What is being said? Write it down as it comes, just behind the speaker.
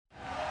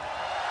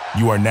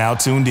You are now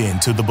tuned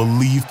in to the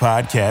Believe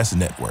Podcast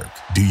Network.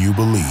 Do you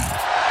believe?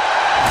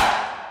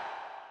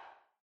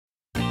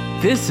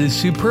 This is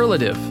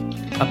Superlative,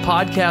 a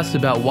podcast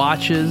about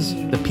watches,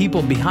 the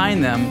people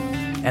behind them,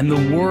 and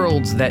the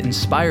worlds that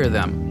inspire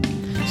them.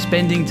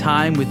 Spending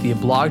time with the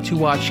Blog to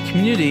Watch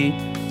community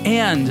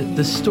and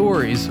the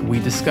stories we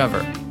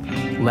discover.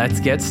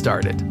 Let's get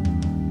started.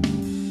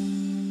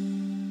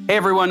 Hey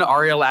everyone,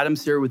 Ariel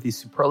Adams here with the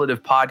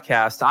Superlative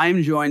Podcast. I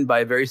am joined by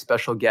a very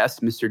special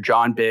guest, Mr.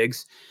 John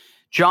Biggs.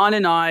 John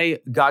and I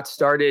got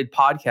started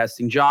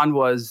podcasting. John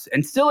was,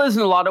 and still is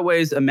in a lot of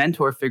ways, a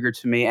mentor figure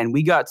to me. And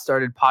we got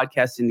started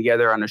podcasting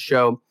together on a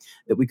show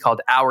that we called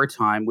Our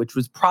Time, which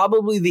was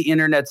probably the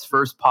internet's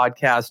first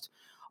podcast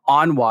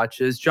on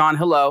watches. John,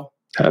 hello.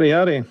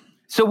 Howdy.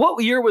 So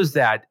what year was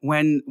that?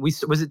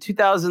 Was it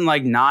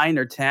 2009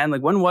 or 10?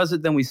 Like when was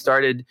it then we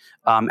started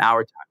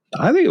Our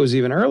Time? I think it was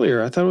even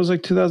earlier. I thought it was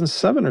like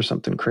 2007 or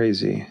something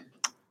crazy.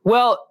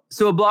 Well,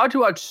 so A Blog to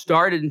Watch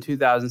started in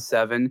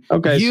 2007.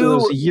 Okay, so it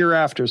was a year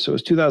after. So it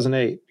was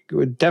 2008. It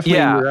was definitely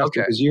a year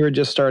after because you were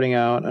just starting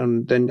out.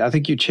 And then I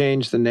think you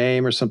changed the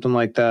name or something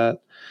like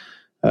that.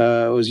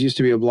 It was used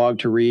to be A Blog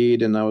to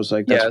Read. And I was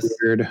like, that's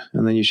weird.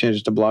 And then you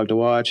changed it to Blog to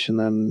Watch.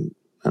 And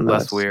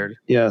less weird.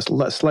 Yeah,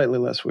 slightly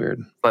less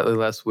weird. Slightly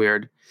less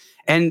weird.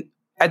 And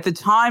at the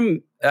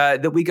time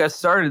that we got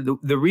started,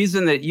 the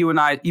reason that you and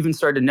I even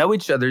started to know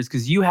each other is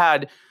because you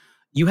had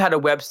a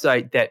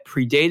website that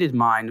predated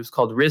mine. It was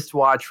called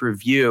Wristwatch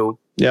Review.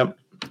 Yep.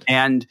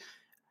 And,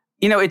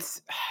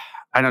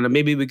 I don't know,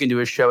 maybe we can do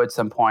a show at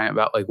some point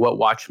about like what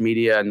watch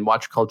media and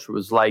watch culture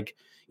was like,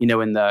 in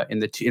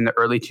the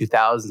early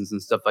 2000s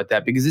and stuff like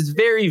that, because it's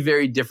very,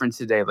 very different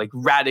today, like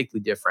radically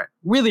different,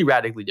 really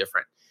radically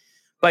different.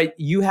 But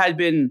you had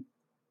been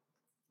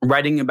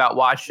writing about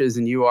watches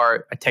and you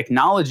are a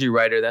technology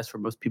writer. That's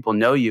where most people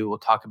know you. We'll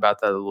talk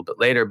about that a little bit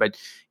later. But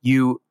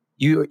you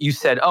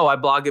said, I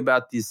blog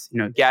about these,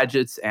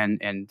 gadgets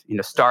and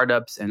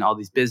startups and all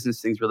these business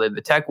things related to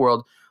the tech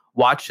world.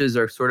 Watches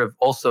are sort of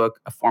also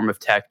a form of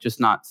tech, just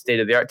not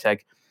state-of-the-art tech.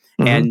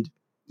 Mm-hmm. And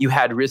you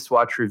had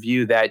Wristwatch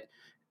Review that,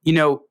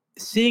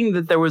 seeing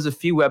that there was a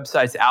few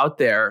websites out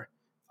there,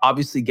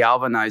 obviously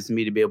galvanized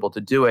me to be able to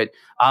do it.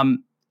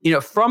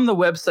 From the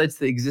websites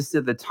that existed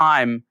at the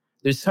time,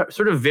 there's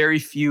sort of very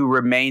few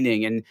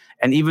remaining.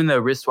 And even though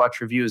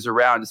Wristwatch Review is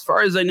around, as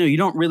far as I know, you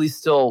don't really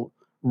still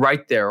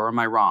write there, or am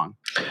I wrong?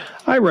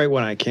 I write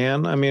when I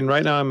can. I mean,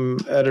 right now I'm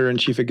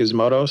editor-in-chief at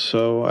Gizmodo,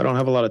 so I don't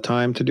have a lot of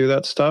time to do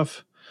that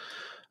stuff.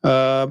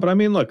 But I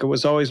mean, look, it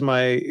was always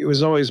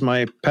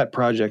my pet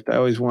project. I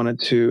always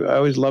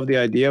loved the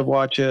idea of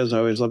watches. I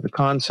always loved the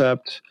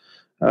concept.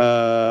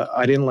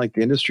 I didn't like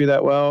the industry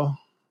that well,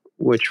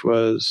 which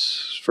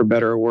was for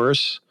better or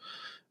worse.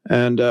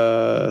 And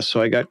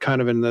so I got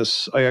kind of in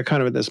this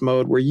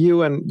mode where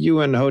you and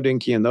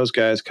Hodinkee and those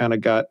guys kind of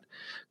got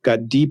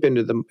deep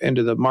into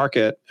the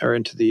market or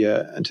into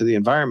the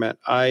environment.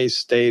 I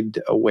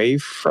stayed away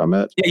from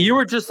it. Yeah, you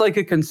were just like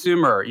a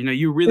consumer.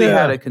 You really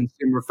had a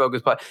consumer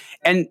focus.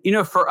 And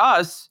for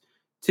us,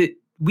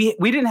 we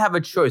didn't have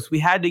a choice. We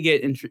had to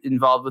get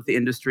involved with the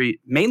industry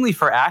mainly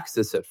for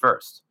access at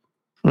first.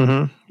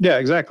 Mm-hmm. Yeah,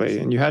 exactly.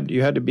 And you had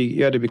to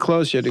be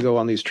close. You had to go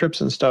on these trips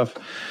and stuff.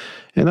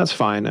 And that's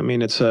fine. I mean,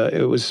 but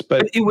it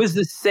was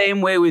the same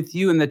way with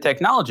you and the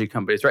technology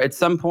companies, right? At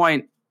some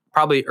point,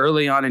 probably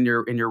early on in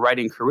your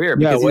writing career.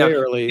 Because, way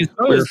early.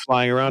 We were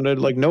flying around it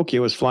like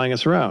Nokia was flying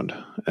us around.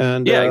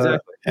 And exactly.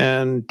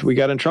 And we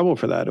got in trouble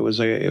for that. It was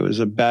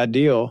a bad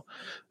deal.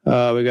 We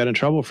got in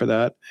trouble for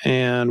that,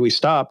 and we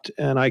stopped.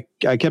 And I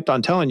kept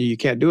on telling you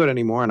can't do it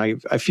anymore. And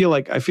I feel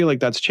like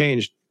that's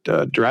changed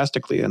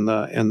drastically in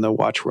the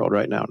watch world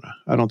right now.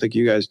 I don't think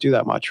you guys do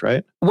that much,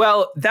 right?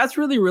 Well, that's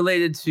really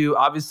related to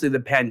obviously the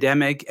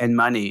pandemic and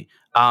money.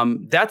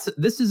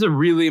 This is a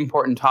really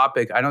important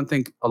topic. I don't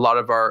think a lot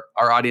of our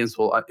audience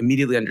will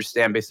immediately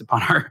understand based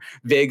upon our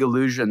vague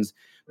illusions.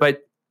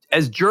 But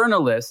as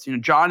journalists,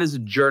 John is a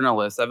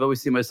journalist. I've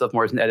always seen myself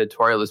more as an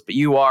editorialist, but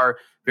you are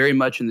very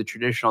much in the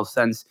traditional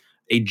sense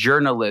a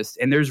journalist.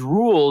 And there's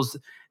rules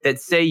that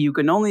say you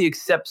can only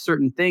accept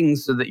certain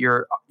things so that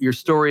your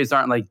stories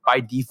aren't like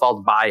by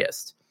default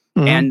biased.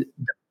 Mm-hmm. And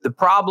the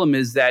problem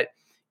is that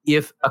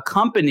if a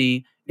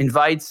company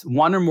invites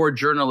one or more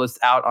journalists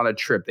out on a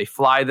trip, they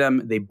fly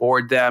them, they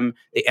board them,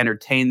 they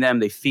entertain them,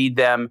 they feed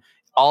them,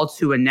 all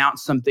to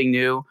announce something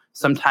new.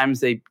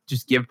 Sometimes they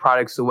just give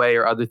products away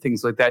or other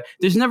things like that.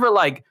 There's never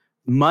like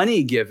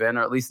money given,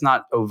 or at least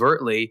not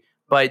overtly,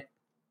 but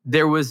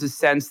there was a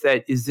sense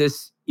that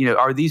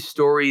are these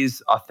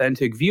stories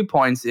authentic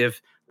viewpoints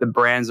if the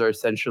brands are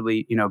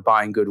essentially,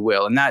 buying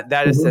goodwill? And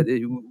that is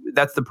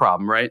that's the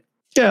problem, right?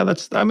 Yeah,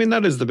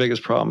 that is the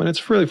biggest problem. And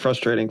it's really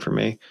frustrating for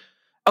me.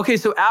 Okay,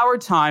 so Our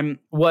Time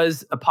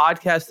was a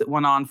podcast that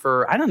went on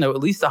for, I don't know, at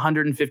least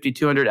 150,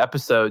 200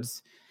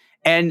 episodes.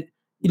 And,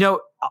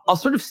 I'll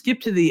sort of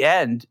skip to the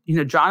end.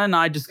 John and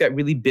I just got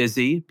really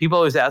busy. People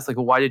always ask, like,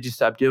 well, why did you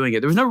stop doing it?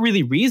 There was no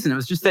really reason. It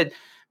was just that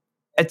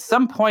at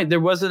some point, there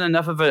wasn't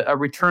enough of a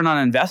return on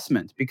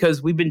investment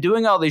because we've been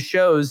doing all these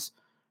shows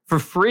for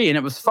free, and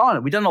it was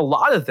fun. We'd done a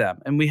lot of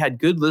them, and we had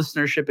good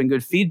listenership and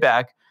good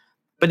feedback.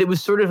 But it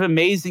was sort of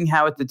amazing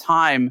how at the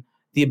time,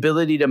 the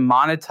ability to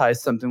monetize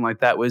something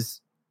like that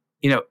was,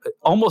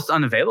 almost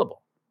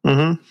unavailable.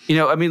 I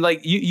mean,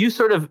 like you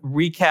sort of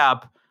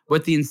recap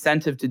what the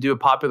incentive to do a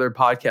popular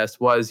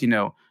podcast was,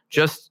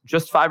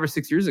 just 5 or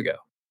 6 years ago.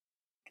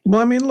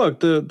 Well, I mean,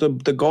 look,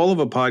 the goal of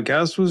a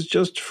podcast was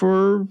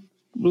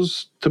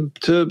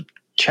to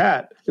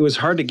chat. It was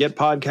hard to get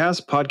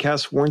podcasts.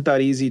 Podcasts weren't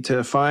that easy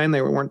to find.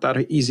 They weren't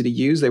that easy to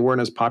use. They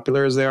weren't as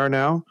popular as they are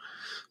now.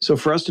 So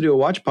for us to do a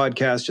watch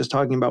podcast just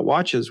talking about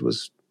watches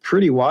was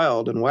pretty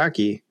wild and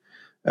wacky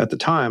at the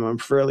time. I'm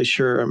fairly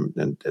sure,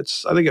 and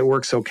I think it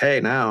works okay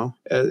now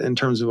in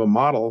terms of a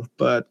model.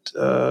 But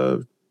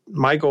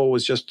my goal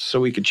was just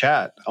so we could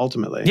chat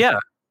ultimately. Yeah,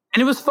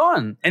 and it was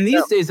fun. And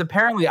these days,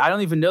 apparently, I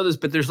don't even know this,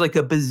 but there's like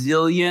a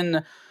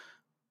bazillion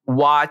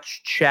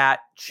watch chat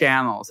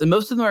channels, and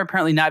most of them are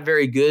apparently not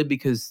very good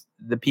because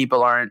the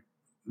people aren't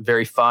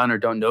very fun or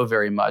don't know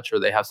very much, or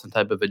they have some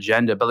type of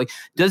agenda. But like,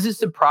 does it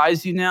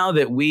surprise you now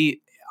that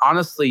we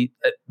honestly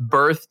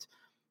birthed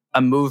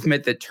a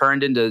movement that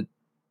turned into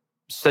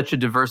such a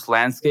diverse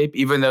landscape,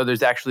 even though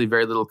there's actually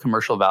very little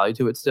commercial value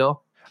to it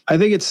still? I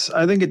think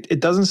it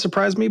doesn't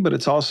surprise me, but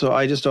it's also,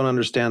 I just don't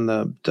understand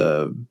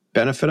the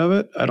benefit of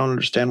it. I don't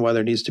understand why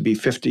there needs to be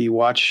 50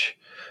 watch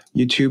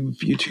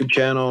YouTube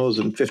channels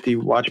and 50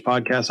 watch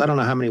podcasts. I don't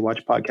know how many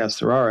watch podcasts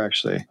there are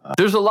actually.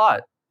 There's a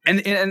lot. And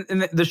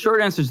the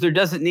short answer is there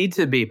doesn't need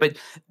to be. But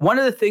one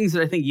of the things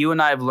that I think you and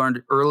I have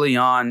learned early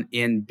on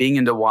in being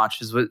into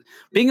watches was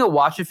being a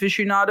watch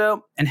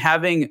aficionado and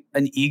having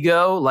an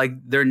ego, like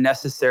they're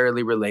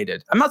necessarily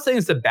related. I'm not saying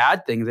it's a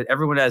bad thing that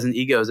everyone has an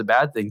ego is a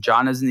bad thing.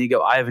 John has an ego,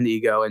 I have an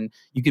ego, and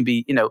you can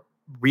be,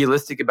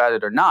 realistic about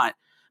it or not.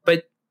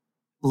 But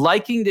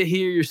liking to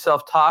hear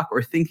yourself talk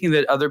or thinking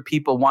that other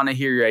people want to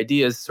hear your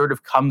ideas sort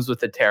of comes with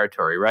the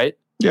territory, right?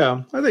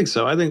 Yeah, I think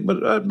so.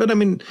 But I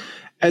mean,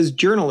 as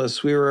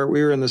journalists, we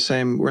were in the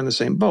same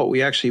boat.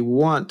 We actually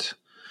want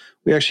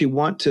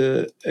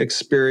to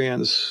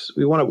experience.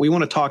 We want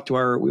to talk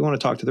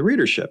to the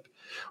readership.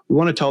 We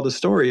want to tell the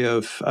story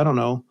of, I don't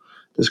know,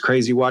 this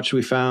crazy watch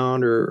we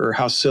found, or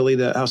how silly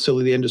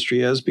the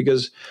industry is,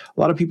 because a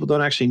lot of people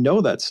don't actually know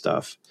that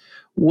stuff.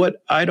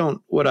 What I'm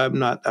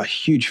not a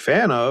huge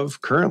fan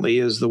of currently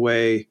is the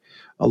way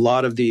a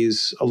lot of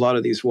these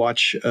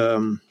watch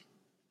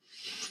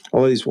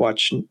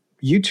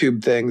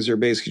YouTube things are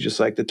basically just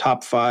like the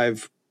top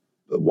 5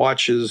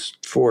 watches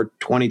for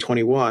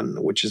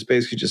 2021, which is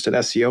basically just an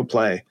SEO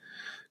play,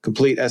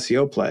 complete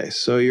SEO play.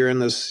 So you're in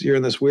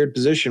this weird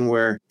position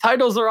where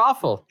titles are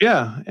awful.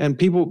 Yeah, and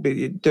people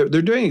they're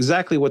doing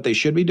exactly what they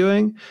should be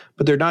doing,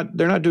 but they're not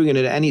doing it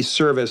in any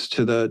service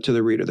to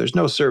the reader. There's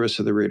no service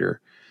to the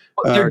reader.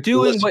 They're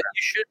doing what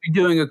you should be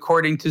doing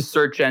according to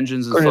search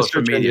engines and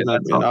social media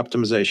and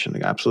optimization.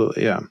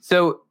 Absolutely, yeah.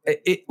 So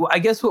I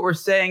guess what we're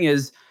saying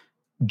is,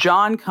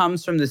 John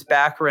comes from this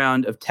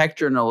background of tech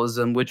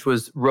journalism, which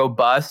was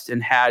robust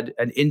and had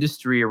an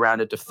industry around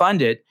it to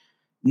fund it.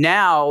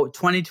 Now,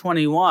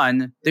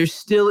 2021, there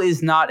still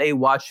is not a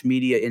watch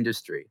media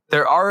industry.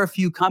 There are a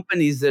few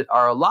companies that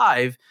are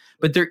alive,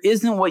 but there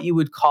isn't what you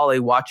would call a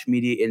watch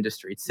media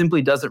industry. It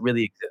simply doesn't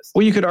really exist.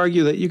 Well, you could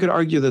argue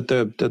that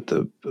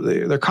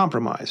they're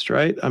compromised,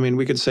 right? I mean,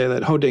 we could say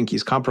that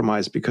Hodinkey's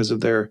compromised because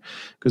their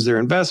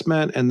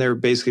investment, and they've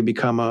basically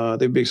become a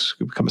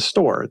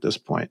store at this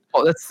point.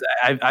 Well,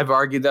 I've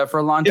argued that for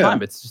a long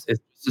time. It's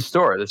a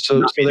store.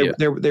 So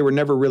they were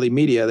never really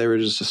media. They were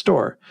just a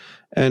store.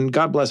 And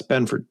God bless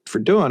Ben for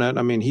doing it.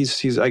 I mean,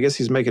 I guess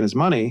he's making his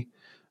money.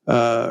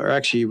 Or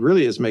actually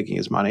really is making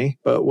his money,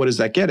 but what does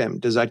that get him?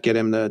 Does it get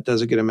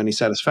him any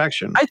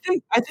satisfaction? I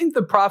think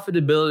the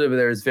profitability over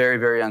there is very,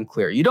 very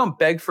unclear. You don't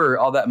beg for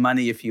all that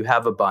money if you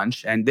have a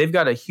bunch, and they've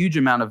got a huge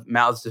amount of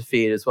mouths to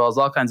feed, as well as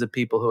all kinds of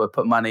people who have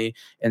put money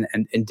and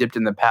dipped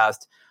in the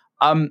past.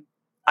 I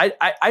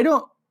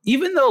don't,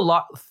 even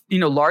though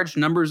large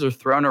numbers are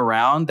thrown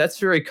around, that's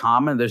very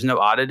common. There's no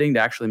auditing to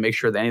actually make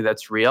sure that any of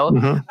that's real.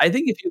 Mm-hmm. I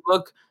think if you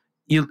look.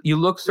 You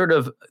look sort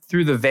of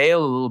through the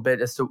veil a little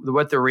bit as to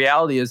what the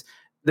reality is.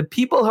 The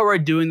people who are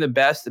doing the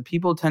best, the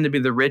people who tend to be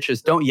the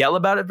richest, don't yell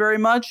about it very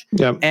much,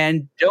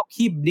 and don't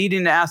keep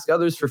needing to ask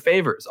others for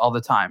favors all the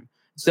time.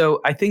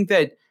 So I think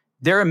that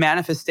they're a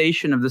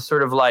manifestation of this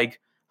sort of like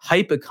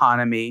hype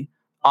economy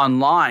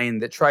online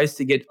that tries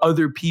to get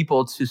other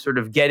people to sort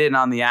of get in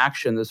on the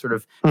action, the sort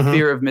of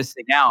fear of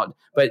missing out.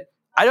 But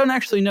I don't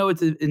actually know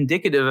it's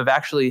indicative of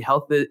actually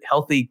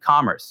healthy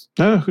commerce.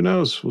 Who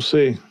knows? We'll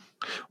see.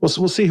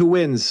 We'll see who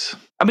wins.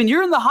 I mean,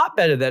 you're in the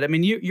hotbed of that. I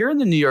mean, you're in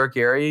the New York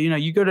area.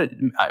 You go to,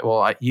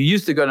 you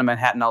used to go to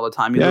Manhattan all the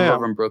time. You live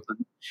over in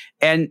Brooklyn.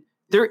 And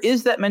there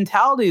is that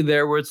mentality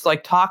there where it's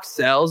like talk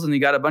sells, and you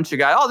got a bunch of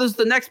guys, oh, this is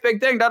the next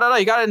big thing, you got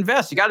to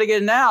invest. You got to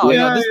get it now.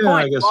 At this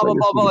point, blah, blah,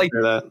 blah, blah. Like,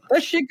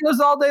 that shit goes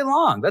all day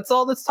long. That's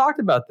all that's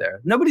talked about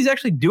there. Nobody's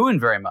actually doing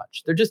very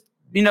much. They're just,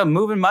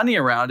 moving money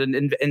around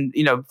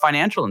and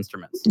financial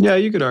instruments. Yeah,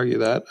 you could argue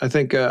that. I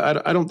think,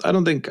 I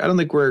don't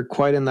think we're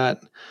quite in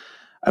that.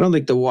 I don't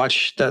think the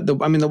watch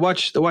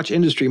the watch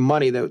industry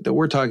money that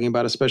we're talking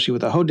about, especially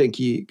with the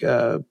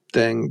Hodinkee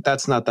thing,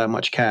 that's not that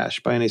much cash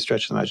by any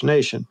stretch of the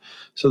imagination.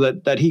 So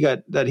that he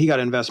got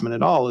investment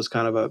at all is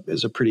kind of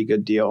a pretty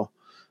good deal.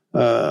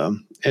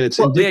 And it's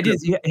the idea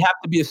is you have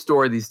to be a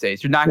store these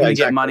days. You're not going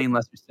to get money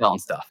unless you're selling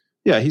stuff.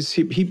 Yeah, he's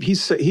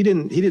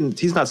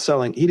not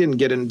selling. He didn't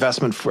get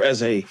investment for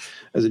as a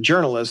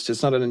journalist.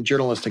 It's not a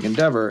journalistic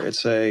endeavor.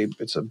 It's a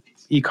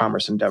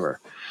e-commerce endeavor,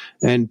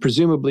 and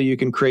presumably you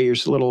can create your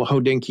little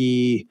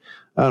Hodinkee,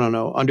 I don't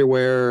know,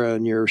 underwear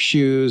and your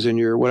shoes and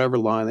your whatever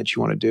line that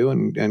you want to do,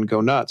 and go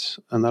nuts,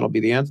 and that'll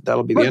be the end.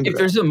 That'll be the end. If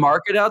there's a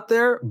market out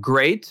there,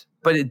 great,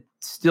 but it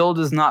still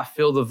does not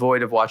fill the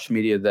void of watch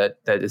media that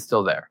is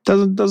still there.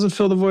 Doesn't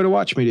fill the void of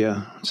watch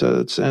media. So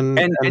it's and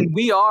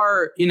we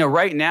are,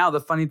 right now, the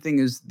funny thing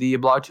is the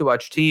Blog to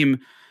Watch team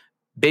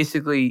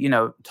basically,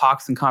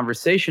 talks in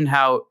conversation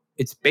how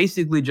it's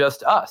basically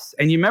just us.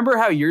 And you remember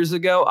how years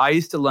ago I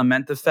used to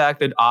lament the fact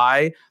that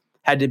I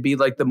had to be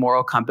like the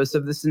moral compass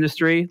of this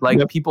industry.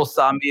 Like people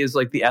saw me as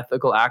like the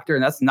ethical actor,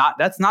 and that's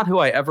not who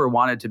I ever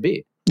wanted to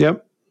be.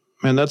 Yep.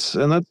 And it's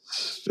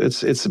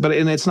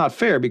not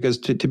fair because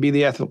to be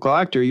the ethical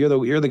actor, you're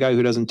the guy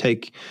who doesn't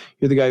take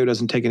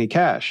any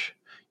cash.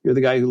 You're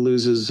the guy who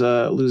loses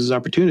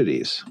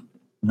opportunities.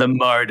 The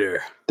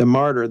martyr.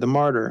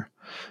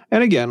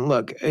 And again,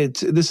 look,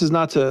 this is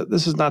not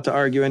to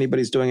argue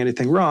anybody's doing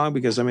anything wrong,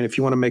 because I mean, if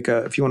you want to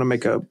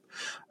make a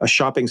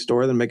shopping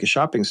store, then make a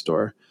shopping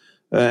store,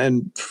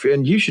 and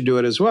you should do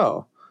it as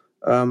well.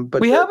 But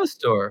we have a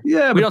store.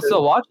 Yeah, we don't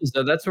sell watches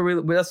though. That's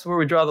where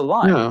we draw the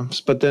line. Yeah,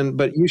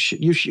 but you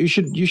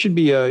should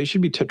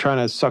be trying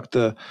to suck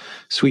the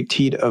sweet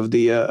teat of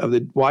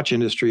the watch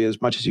industry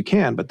as much as you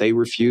can. But they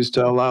refuse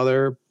to allow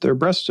their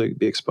breasts to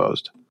be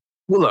exposed.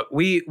 Well, look,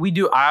 we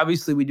do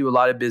a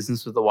lot of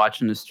business with the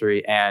watch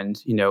industry, and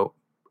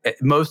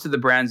most of the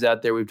brands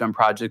out there we've done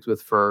projects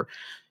with for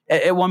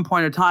at one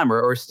point in time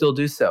or still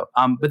do so.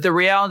 But the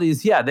reality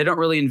is, they don't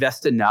really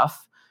invest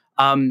enough.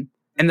 And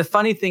the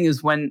funny thing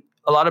is, when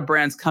a lot of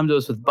brands come to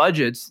us with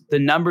budgets, the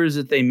numbers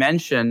that they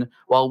mention,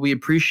 while we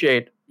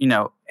appreciate,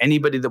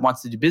 anybody that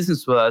wants to do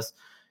business with us,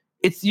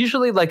 it's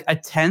usually like a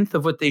tenth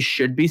of what they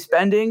should be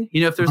spending.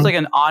 If there's like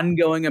an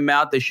ongoing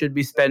amount they should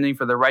be spending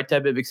for the right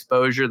type of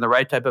exposure and the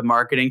right type of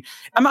marketing,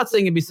 I'm not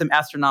saying it'd be some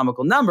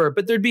astronomical number,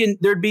 but there'd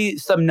be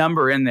some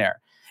number in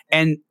there.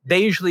 And they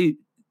usually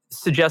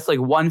suggest like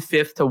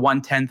 1/5 to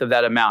 1/10 of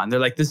that amount. And they're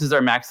like, this is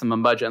our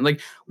maximum budget. And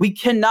like, we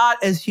cannot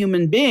as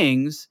human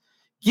beings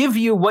give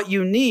you what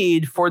you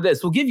need for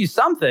this. We'll give you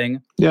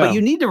something, but you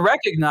need to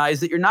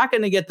recognize that you're not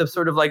going to get the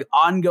sort of like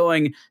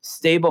ongoing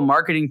stable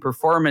marketing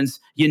performance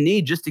you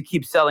need just to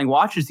keep selling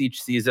watches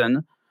each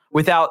season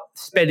without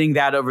spending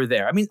that over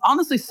there. I mean,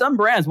 honestly,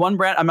 one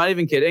brand, I'm not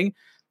even kidding.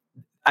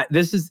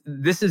 This is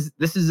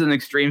an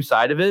extreme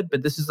side of it,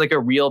 but this is like a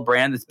real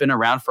brand that's been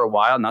around for a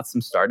while, not some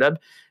startup.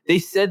 They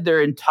said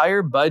their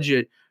entire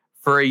budget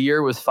for a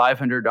year was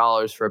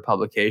 $500 for a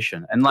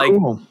publication. And like,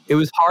 It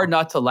was hard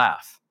not to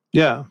laugh.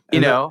 Yeah,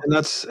 and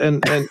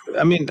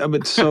I mean,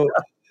 so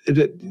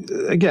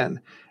again,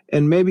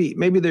 and maybe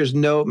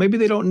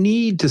they don't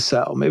need to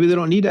sell. Maybe they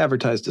don't need to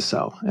advertise to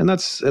sell, and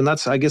that's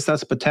I guess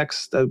that's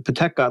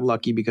Patek got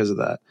lucky because of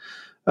that.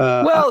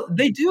 Well,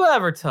 they do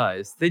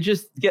advertise. They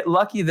just get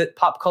lucky that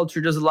pop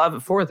culture does a lot of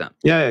it for them.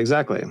 Yeah,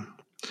 exactly.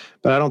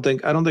 But I don't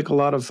think a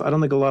lot of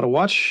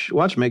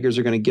watchmakers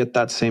are going to get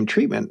that same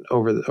treatment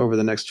over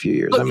the next few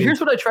years. Look, here's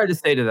what I tried to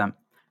say to them.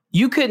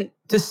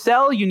 To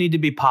sell, you need to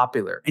be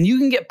popular. And you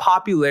can get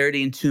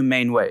popularity in two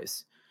main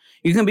ways.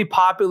 You can be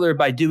popular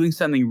by doing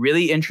something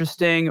really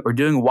interesting or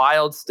doing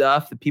wild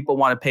stuff that people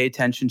want to pay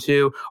attention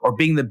to, or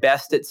being the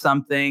best at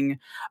something.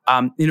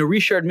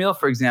 Richard Mille,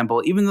 for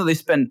example, even though they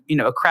spend,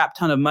 a crap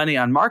ton of money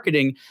on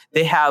marketing,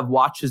 they have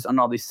watches on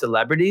all these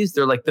celebrities.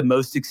 They're like the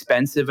most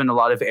expensive in a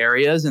lot of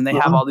areas, and they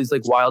have all these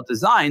like wild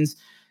designs.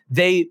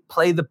 They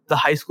play the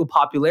high school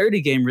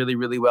popularity game really,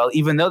 really well,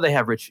 even though they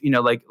have rich,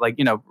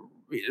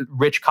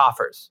 rich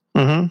coffers.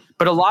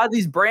 But a lot of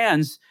these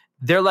brands,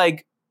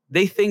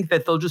 they think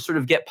that they'll just sort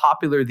of get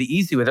popular the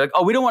easy way. They're like,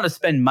 oh, we don't want to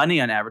spend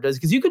money on advertising,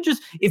 because you could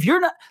just, if you're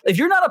not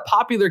a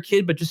popular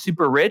kid but just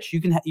super rich,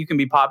 you can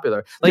be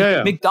popular.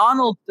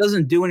 McDonald's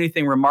doesn't do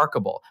anything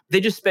remarkable.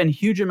 They just spend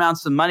huge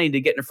amounts of money to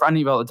get in front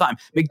of you all the time.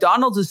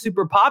 McDonald's is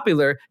super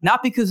popular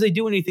not because they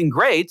do anything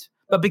great,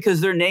 but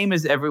because their name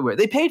is everywhere.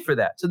 They paid for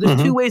that. So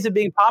there's two ways of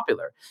being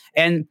popular,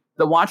 and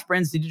the watch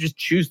brands need to just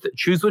choose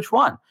which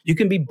one. You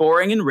can be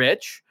boring and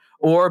rich,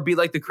 or be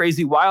like the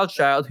crazy wild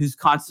child who's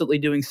constantly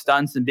doing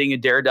stunts and being a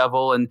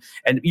daredevil. And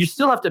you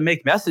still have to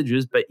make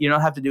messages, but you don't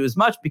have to do as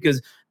much,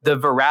 because the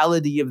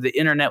virality of the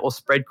internet will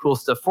spread cool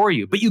stuff for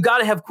you. But you got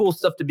to have cool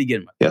stuff to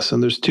begin with. Yes,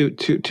 and there's too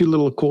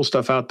little cool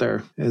stuff out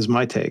there, is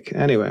my take.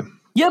 Anyway.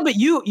 Yeah, but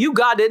you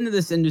got into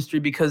this industry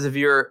because of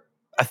your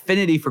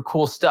affinity for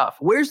cool stuff.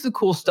 Where's the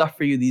cool stuff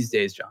for you these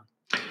days, John?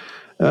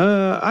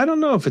 I don't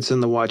know if it's in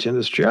the watch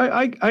industry.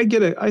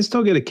 I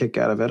still get a kick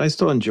out of it. I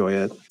still enjoy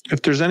it.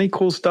 If there's any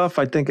cool stuff,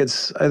 I think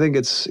it's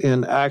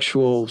in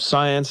actual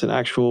science and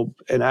actual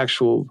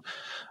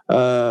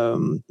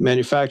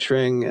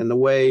manufacturing and the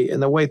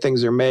way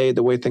things are made,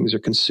 the way things are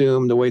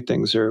consumed, the way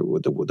things are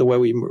the way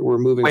we're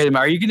moving. Wait a minute,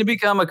 are you going to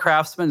become a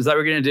craftsman? Is that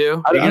what you're going to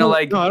do? Are you No,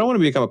 I don't want to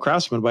become a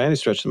craftsman by any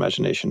stretch of the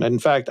imagination. In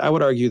fact, I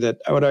would argue that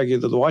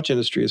the watch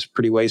industry is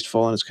pretty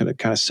wasteful and it's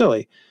kind of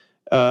silly.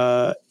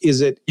 You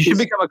should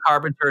become a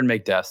carpenter and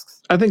make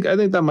desks. I think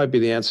that might be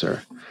the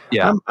answer.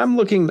 Yeah, I'm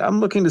looking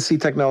to see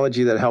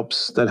technology that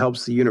helps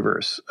the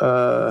universe,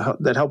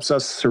 that helps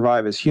us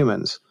survive as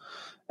humans.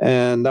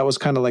 And that was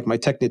kind of like my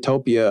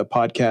Technotopia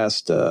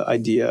podcast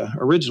idea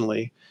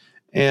originally.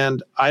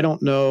 And I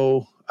don't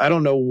know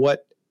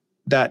what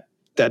that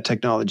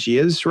technology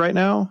is right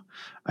now.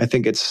 I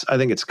think it's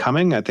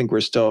coming. I think we're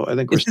still.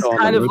 It's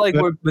kind of like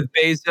with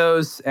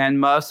Bezos and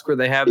Musk, where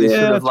they have these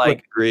sort of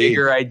like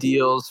bigger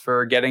ideals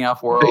for getting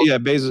off world. Yeah,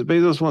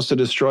 Bezos wants to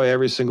destroy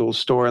every single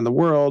store in the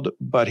world,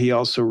 but he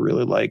also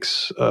really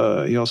likes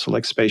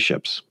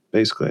spaceships.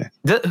 Basically,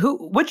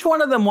 which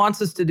one of them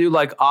wants us to do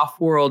like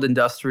off-world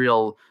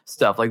industrial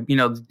stuff, like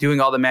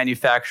doing all the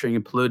manufacturing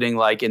and polluting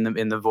like in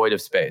the void of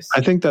space?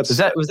 I think was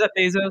that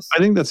Bezos? I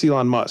think that's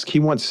Elon Musk.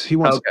 He wants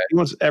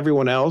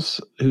everyone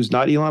else who's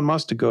not Elon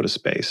Musk to go to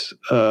space,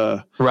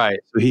 right?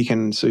 So he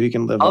can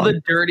live. All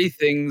the dirty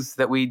things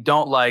that we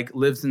don't like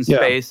lives in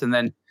space, and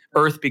then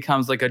Earth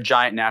becomes like a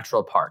giant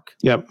natural park.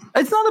 Yep,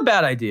 it's not a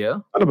bad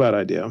idea. Not a bad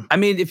idea. I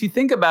mean, if you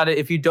think about it,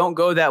 if you don't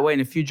go that way in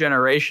a few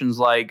generations,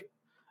 like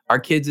our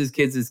kids'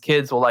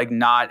 kids will like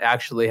not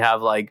actually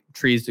have like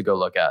trees to go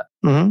look at.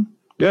 Mm-hmm.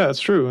 Yeah,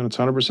 it's true, and it's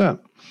 100%.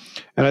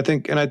 And I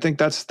think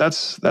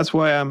that's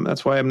why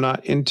I'm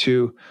not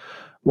into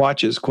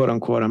watches, quote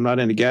unquote. I'm not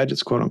into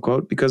gadgets, quote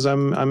unquote, because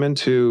I'm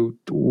into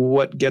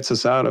what gets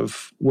us out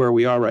of where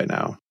we are right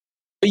now.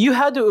 But you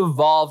had to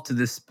evolve to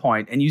this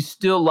point, and you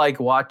still like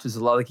watches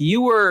a lot. Like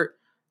you were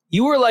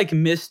like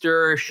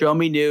Mr. Show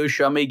Me New,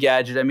 Show Me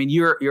Gadget. I mean,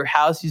 your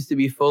house used to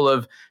be full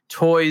of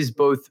toys,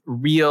 both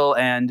real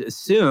and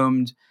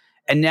assumed.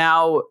 And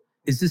now,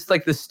 is this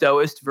like the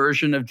Stoist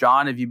version of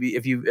John? Have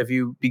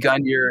you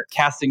begun your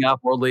casting up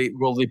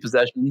worldly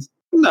possessions?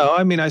 No,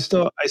 I mean, I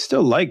still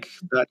like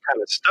that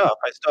kind of stuff.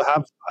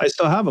 I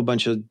still have a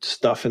bunch of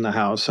stuff in the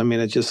house. I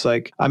mean, it's just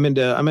like I'm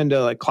into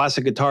like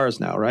classic guitars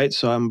now, right?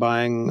 So I'm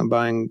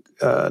buying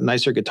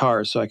nicer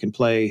guitars so I can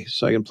play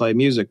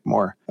music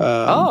more.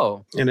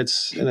 And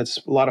it's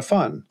a lot of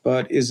fun.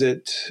 But is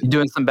it? You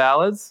doing some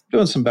ballads?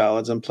 Doing some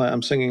ballads.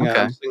 I'm singing. Okay.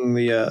 I'm singing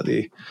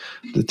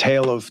the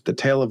tale of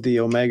the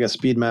Omega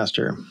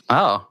Speedmaster.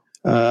 Oh.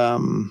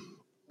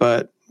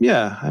 But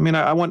yeah, I mean,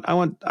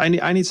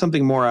 I need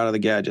something more out of the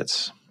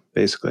gadgets,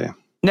 basically.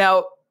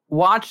 Now,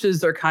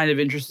 watches are kind of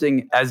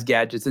interesting as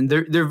gadgets, and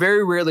they're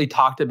very rarely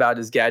talked about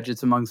as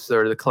gadgets amongst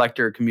sort of the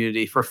collector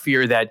community for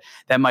fear that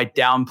might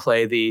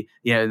downplay the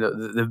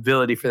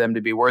ability for them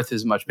to be worth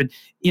as much. But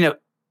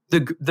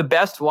the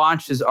best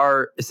watches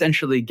are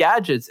essentially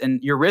gadgets,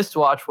 and your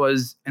wristwatch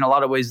was in a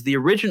lot of ways the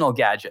original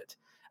gadget.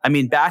 I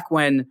mean, back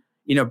when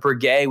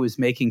Breguet was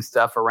making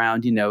stuff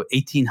around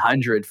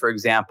 1800, for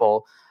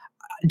example.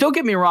 Don't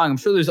get me wrong. I'm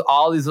sure there's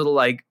all these little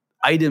like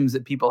items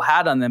that people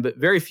had on them, but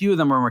very few of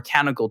them were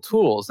mechanical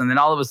tools. And then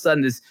all of a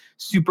sudden, this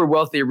super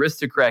wealthy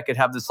aristocrat could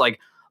have this like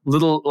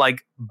little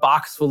like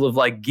box full of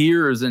like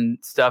gears and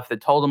stuff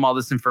that told them all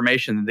this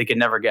information that they could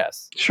never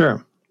guess.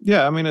 Sure.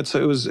 Yeah. I mean,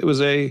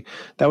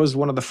 that was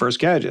one of the first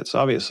gadgets.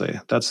 Obviously,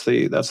 that's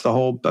the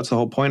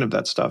whole point of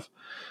that stuff.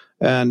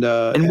 And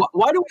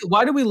why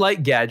do we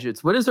like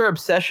gadgets? What is our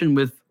obsession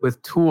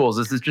with tools?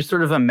 Is this just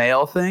sort of a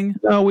male thing?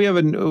 No,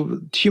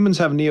 humans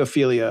have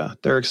neophilia.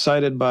 They're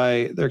excited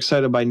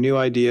by new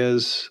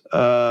ideas.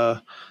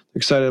 They're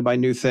excited by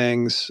new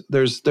things.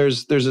 There's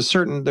a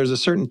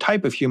certain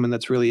type of human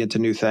that's really into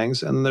new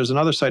things, and there's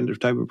another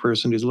type of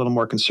person who's a little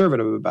more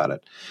conservative about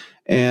it.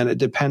 And it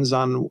depends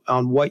on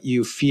what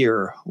you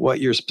fear, what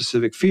your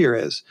specific fear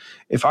is.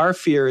 If our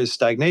fear is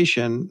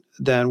stagnation,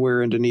 then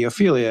we're into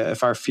neophilia.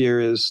 If our fear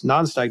is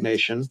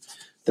non-stagnation,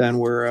 then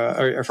or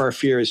if our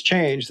fear is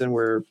change, then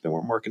we're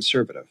more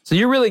conservative. So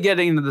you're really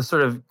getting into the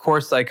sort of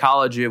core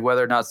psychology of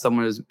whether or not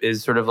someone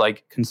is sort of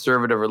like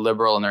conservative or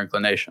liberal in their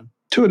inclination.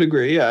 To a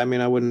degree, yeah. I mean,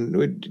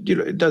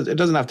 it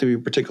doesn't have to be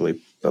particularly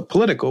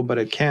political, but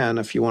it can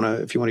if you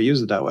want to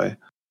use it that way.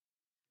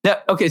 Yeah.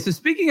 Okay. So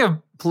speaking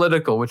of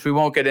political, which we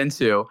won't get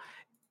into,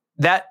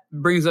 that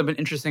brings up an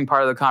interesting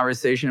part of the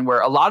conversation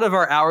where a lot of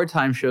our Hour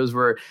Time shows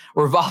were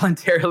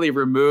voluntarily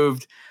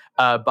removed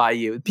by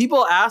you.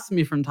 People ask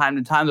me from time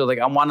to time, they're like,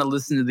 I want to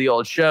listen to the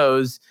old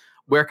shows.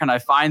 Where can I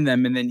find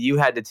them? And then you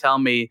had to tell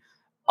me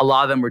a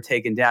lot of them were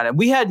taken down. And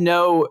we had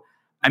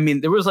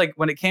there was like,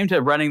 when it came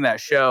to running that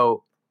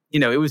show,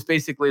 it was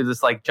basically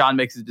this like John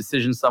makes a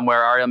decision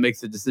somewhere, Ariel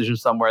makes a decision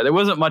somewhere. There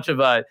wasn't much of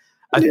a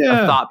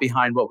thought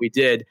behind what we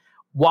did.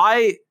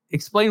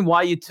 Explain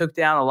why you took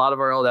down a lot of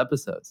our old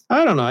episodes.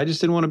 I don't know. I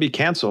just didn't want to be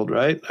canceled,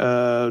 right?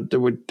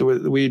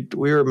 We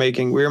were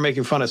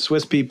making fun of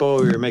Swiss people.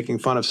 We were making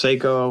fun of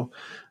Seiko.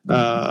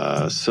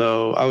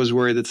 So I was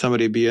worried that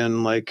somebody would be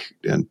in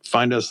and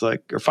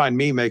find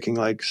me making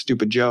like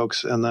stupid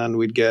jokes, and then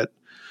we'd get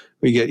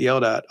we get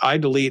yelled at. I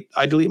delete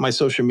my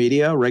social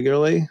media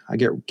regularly. I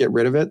get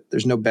rid of it.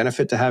 There's no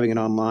benefit to having it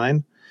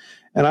online.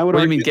 And I would. What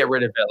do you mean get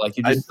rid of it? Like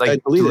you just I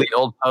delete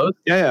old posts?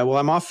 Yeah. Well,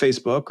 I'm off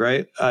Facebook,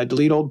 right? I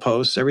delete old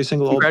posts. Every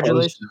single old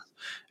post.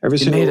 Every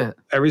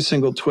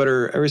single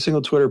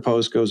Twitter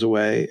post goes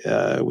away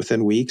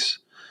within weeks.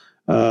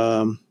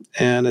 And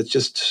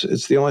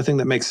it's the only thing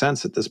that makes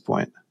sense at this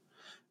point.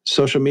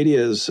 Social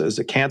media is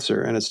a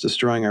cancer, and it's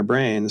destroying our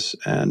brains,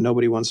 and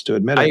nobody wants to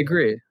admit it. I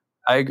agree.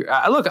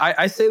 Look,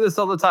 I say this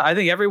all the time. I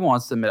think everyone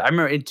wants to admit it. I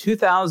remember in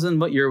 2000,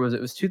 what year was it?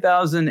 It was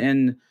 2000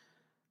 and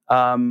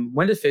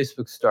when did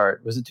Facebook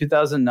start? Was it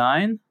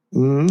 2009?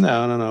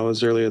 No. It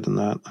was earlier than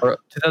that. Or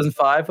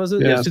 2005, was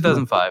it? Yeah, it was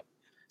 2005.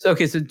 So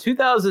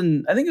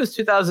 2000, I think it was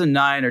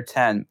 2009 or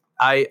 10.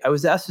 I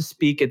was asked to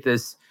speak at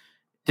this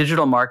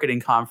digital marketing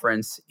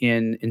conference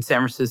in San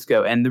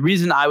Francisco. And the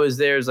reason I was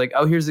there is like,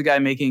 oh, here's a guy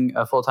making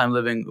a full-time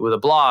living with a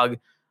blog.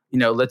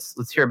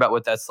 Let's hear about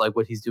what that's like,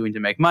 what he's doing to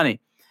make money.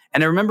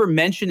 And I remember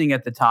mentioning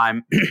at the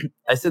time,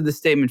 I said the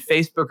statement,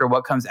 Facebook or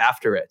what comes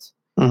after it,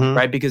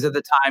 right? Because at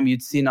the time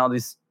you'd seen all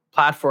these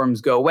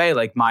platforms go away,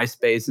 like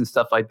MySpace and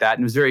stuff like that.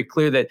 And it was very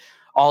clear that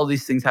all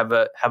these things have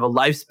a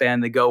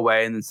lifespan, they go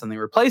away and then something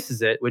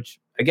replaces it, which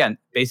again,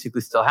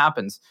 basically still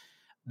happens.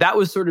 That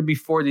was sort of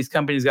before these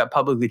companies got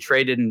publicly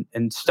traded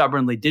and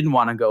stubbornly didn't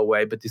want to go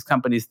away. But these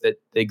companies that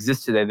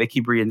exist today, they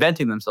keep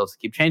reinventing themselves,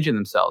 keep changing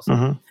themselves.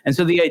 And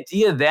so the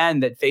idea then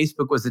that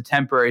Facebook was a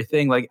temporary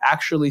thing, like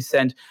actually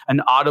sent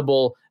an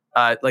audible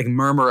like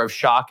murmur of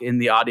shock in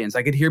the audience.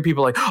 I could hear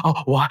people like,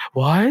 oh,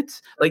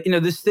 what? Like,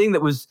 this thing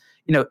that was,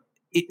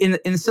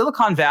 in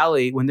Silicon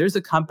Valley, when there's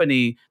a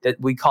company that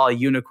we call a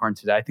unicorn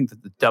today, I think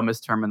that's the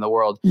dumbest term in the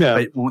world.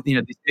 Yeah. But,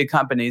 these big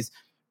companies,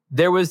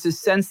 there was this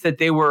sense that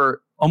they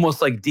were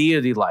almost like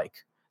deity-like,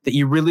 that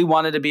you really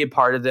wanted to be a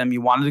part of them. You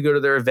wanted to go to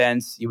their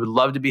events. You would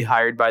love to be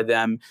hired by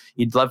them.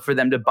 You'd love for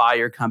them to buy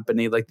your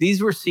company. Like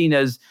these were seen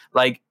as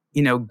like,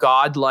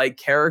 godlike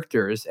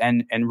characters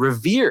and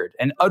revered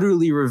and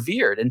utterly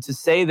revered. And to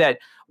say that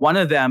one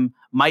of them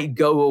might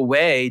go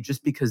away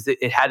just because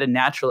it had a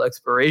natural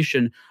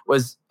expiration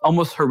was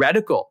almost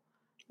heretical.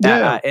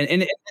 Yeah.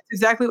 And it's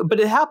exactly, but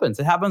it happens.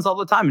 It happens all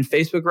the time. And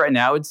Facebook right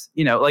now, it's,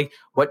 like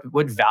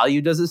what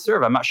value does it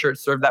serve? I'm not sure it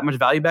served that much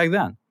value back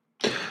then.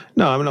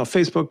 No, I mean, no.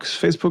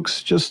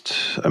 Facebook's just.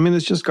 I mean,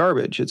 it's just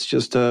garbage. It's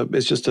just a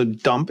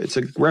dump. It's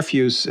a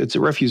refuse. It's a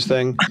refuse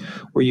thing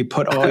where you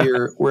put all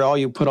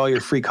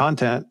your free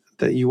content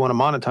that you want to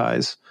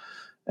monetize,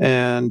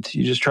 and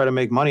you just try to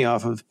make money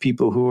off of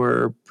people who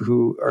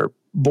are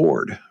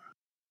bored.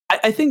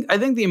 I think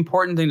the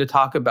important thing to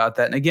talk about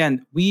that, and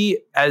again,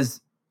 we as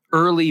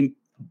early,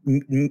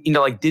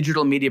 like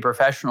digital media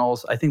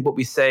professionals, I think what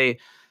we say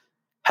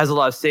has a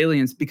lot of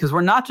salience because we're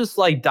not just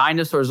like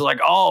dinosaurs like,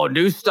 oh,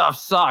 new stuff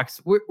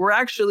sucks. We're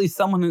actually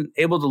someone who's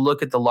able to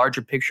look at the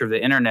larger picture of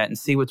the internet and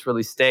see what's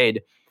really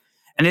stayed.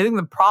 And I think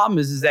the problem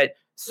is that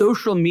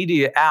social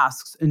media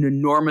asks an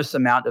enormous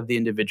amount of the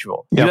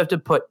individual. Yep. You have to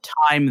put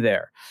time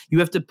there. You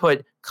have to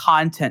put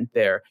content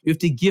there. You have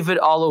to give it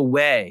all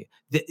away.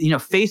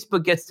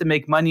 Facebook gets to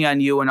make money on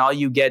you and all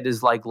you get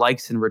is like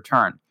likes in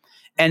return.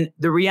 And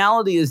the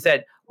reality is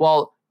that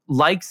while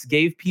likes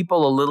gave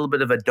people a little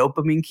bit of a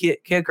dopamine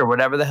kick or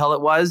whatever the hell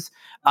it was,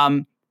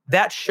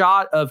 that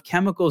shot of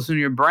chemicals in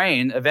your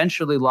brain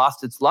eventually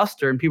lost its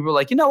luster. And people were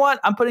like, you know what?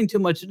 I'm putting too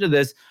much into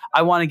this.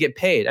 I want to get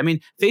paid. I mean,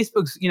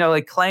 Facebook's,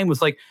 claim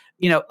was like,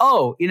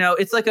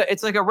 it's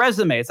like a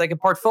resume. It's like a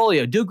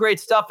portfolio. Do great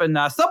stuff and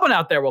someone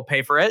out there will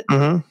pay for it.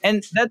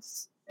 And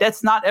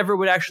that's not ever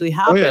what actually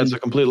happened. Oh, yeah, it's a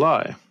complete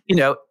lie.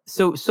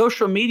 So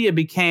social media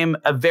became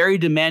a very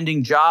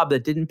demanding job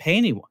that didn't pay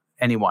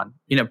anyone,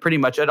 pretty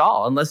much at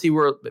all, unless you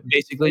were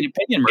basically an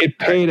opinion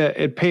mercenary.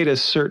 It paid a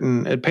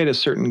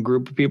certain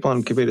group of people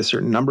and paid a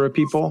certain number of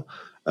people,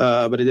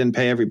 but it didn't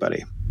pay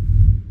everybody.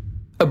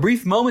 A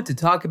brief moment to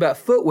talk about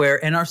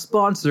footwear and our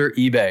sponsor,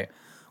 eBay.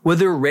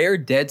 Whether rare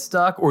dead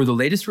stock or the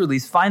latest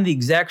release, find the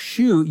exact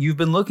shoe you've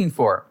been looking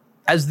for.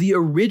 As the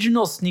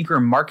original sneaker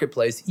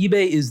marketplace,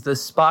 eBay is the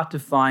spot to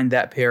find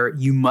that pair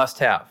you must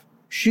have.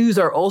 Shoes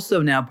are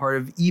also now part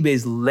of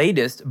eBay's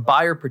latest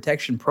buyer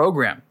protection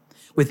program.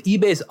 With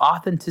eBay's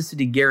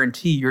authenticity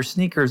guarantee, your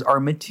sneakers are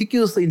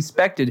meticulously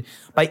inspected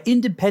by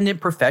independent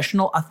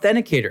professional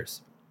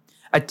authenticators.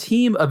 A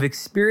team of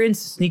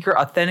experienced sneaker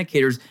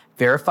authenticators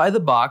verify the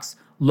box,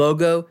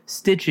 logo,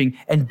 stitching,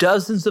 and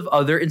dozens of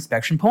other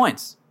inspection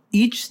points.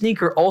 Each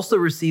sneaker also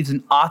receives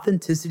an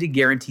authenticity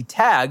guarantee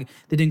tag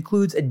that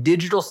includes a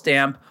digital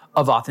stamp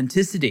of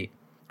authenticity.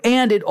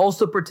 And it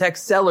also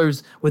protects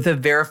sellers with a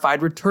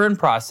verified return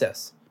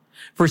process.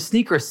 For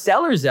sneaker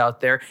sellers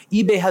out there,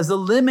 eBay has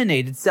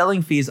eliminated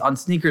selling fees on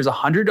sneakers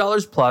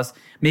 $100 plus,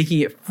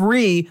 making it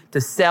free to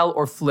sell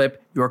or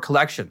flip your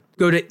collection.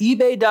 Go to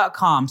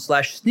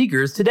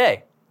ebay.com/sneakers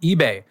today.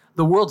 eBay,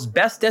 the world's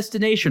best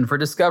destination for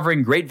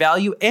discovering great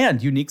value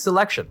and unique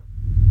selection.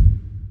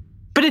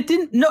 But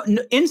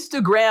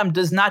Instagram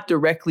does not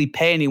directly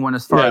pay anyone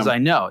as far as I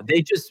know.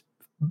 They just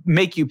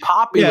make you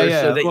popular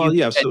so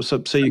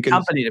that so you can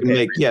company to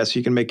pay.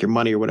 You can make your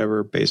money or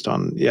whatever based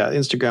on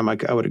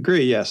Instagram. I would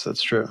agree. Yes,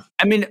 that's true.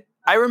 I mean,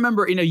 I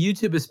remember,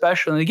 YouTube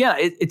especially, and again,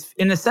 it's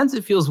in a sense,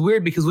 it feels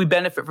weird because we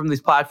benefit from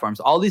these platforms.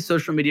 All these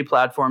social media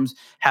platforms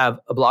have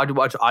a Blog to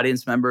Watch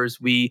audience members.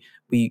 We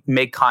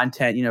make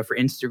content, for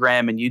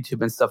Instagram and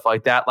YouTube and stuff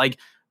like that. Like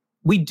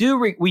we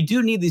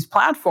do need these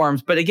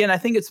platforms, but again, I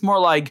think it's more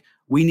like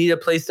we need a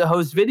place to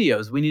host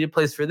videos. We need a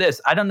place for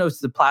this. I don't know if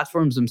it's the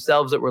platforms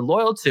themselves that we're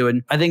loyal to,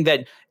 and I think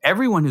that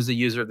everyone who's a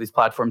user of these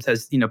platforms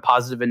has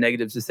positive and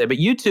negatives to say. But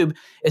YouTube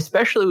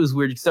especially was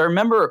weird because I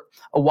remember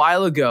a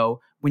while ago,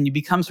 when you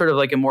become sort of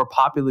like a more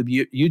popular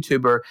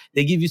YouTuber,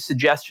 they give you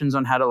suggestions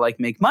on how to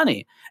like make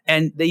money.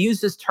 And they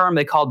use this term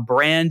they called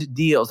brand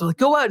deals. They're like,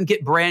 go out and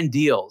get brand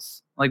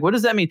deals. Like, what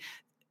does that mean?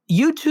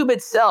 YouTube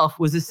itself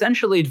was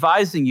essentially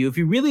advising you, if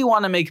you really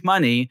want to make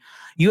money,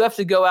 you have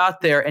to go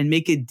out there and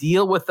make a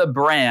deal with a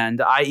brand,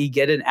 i.e.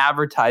 get an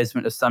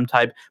advertisement of some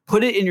type,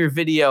 put it in your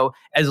video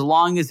as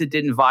long as it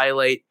didn't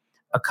violate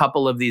a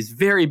couple of these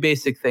very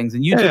basic things.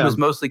 And YouTube was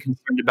mostly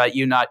concerned about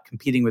you not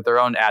competing with their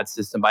own ad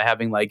system by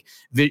having like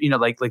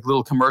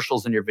little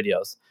commercials in your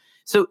videos.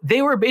 So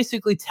they were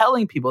basically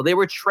telling people, they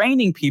were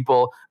training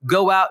people,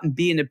 go out and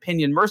be an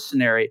opinion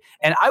mercenary.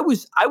 And I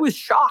was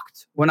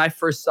shocked when I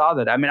first saw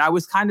that. I mean, I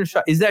was kind of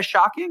shocked. Is that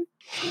shocking?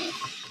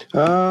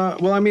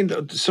 Well, I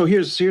mean, so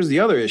here's the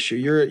other issue.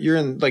 You're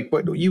in like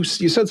what you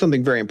said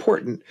something very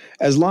important.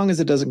 As long as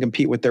it doesn't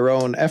compete with their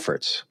own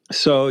efforts,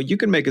 so you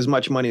can make as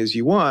much money as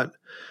you want,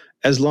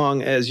 as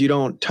long as you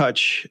don't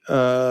touch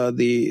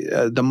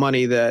the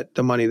money that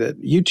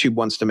YouTube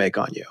wants to make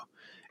on you.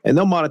 And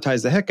they'll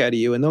monetize the heck out of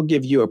you, and they'll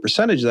give you a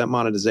percentage of that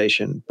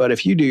monetization. But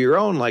if you do your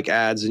own like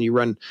ads and you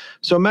run,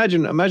 so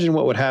imagine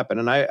what would happen.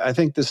 And I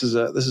think this is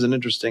an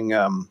interesting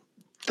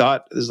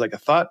thought. This is like a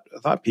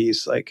thought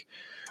piece. Like,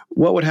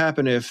 what would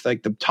happen if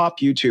like the top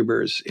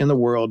YouTubers in the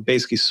world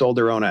basically sold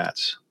their own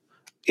ads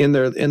in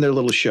their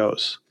little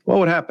shows? What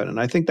would happen? And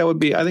I think it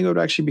would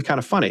actually be kind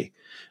of funny,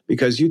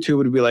 because YouTube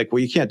would be like, well,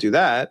 you can't do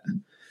that.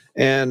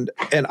 And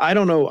I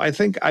don't know.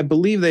 I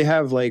believe they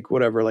have like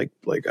whatever, like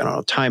I don't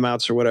know,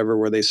 timeouts or whatever,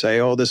 where they say,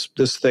 oh, this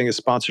thing is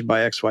sponsored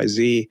by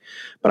XYZ.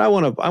 But I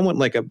want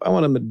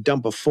them to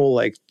dump a full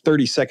like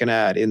 30-second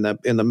ad in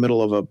the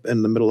middle of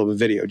a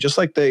video, just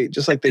like they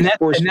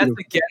force you. And that's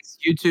against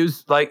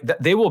YouTube's, like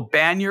they will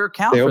ban your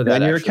account. They will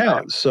ban your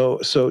account. So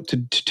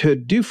to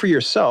do for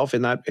yourself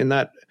in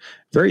that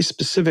very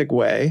specific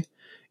way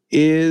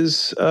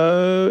is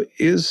anathema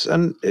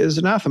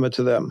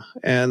to them,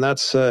 and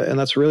that's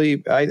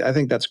really I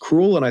think that's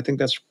cruel, and I think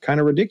that's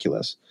kind of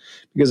ridiculous,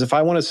 because if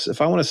I want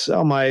to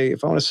sell my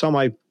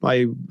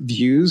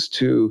views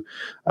to,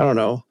 I don't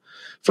know,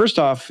 first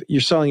off, you're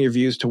selling your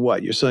views to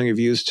what? You're selling your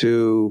views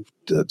to,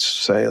 let's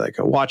say, like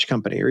a watch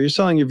company, or you're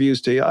selling your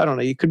views to, I don't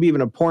know, you could be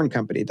even a porn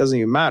company. It doesn't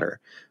even matter.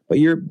 But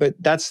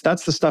that's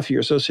the stuff you're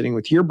associating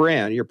with your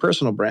brand, your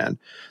personal brand.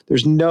 There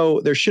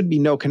should be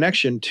no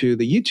connection to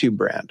the YouTube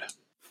brand.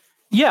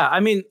 Yeah, I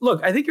mean,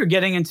 look, I think you're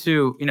getting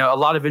into, a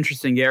lot of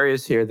interesting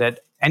areas here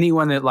that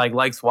anyone that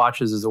likes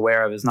watches is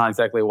aware of. It's not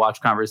exactly a watch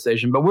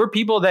conversation, but we're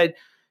people that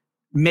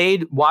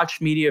made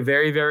watch media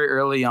very, very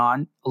early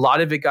on. A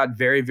lot of it got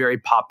very, very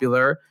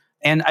popular.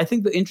 And I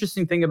think the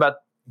interesting thing about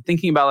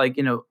thinking about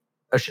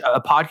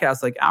a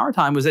podcast like Our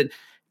Time was that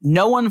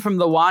no one from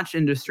the watch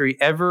industry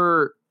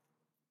ever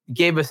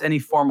gave us any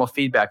formal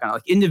feedback on it.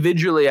 Like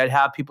individually, I'd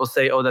have people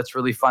say, "Oh, that's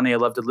really funny. I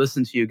love to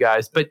listen to you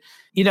guys." But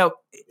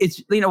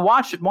it's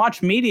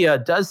watch media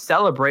does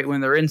celebrate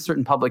when they're in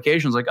certain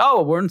publications. Like,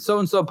 oh, we're in so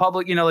and so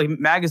public, like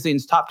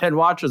magazines, top 10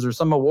 watches or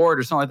some award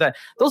or something like that.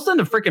 They'll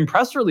send a freaking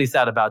press release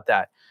out about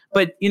that.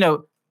 But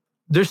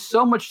there's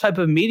so much type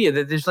of media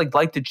that they just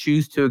like to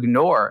choose to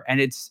ignore,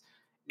 and it's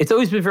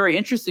always been very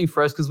interesting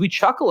for us because we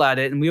chuckle at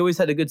it, and we always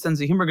had a good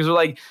sense of humor because we're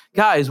like,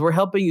 guys, we're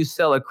helping you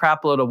sell a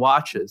crap load of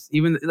watches.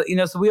 Even,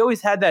 so we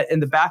always had that in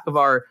the back of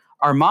our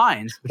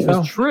minds, which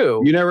was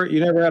true. You never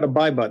had a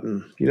buy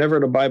button. You never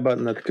had a buy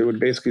button that would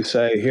basically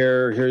say,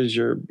 here's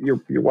your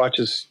watch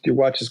is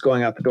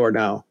going out the door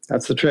now.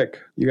 That's the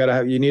trick.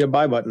 You need a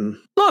buy button.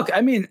 Look,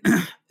 I mean,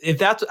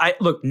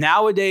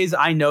 nowadays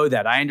I know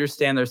that. I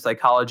understand their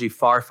psychology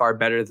far, far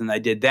better than I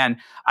did then.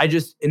 I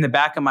just, in the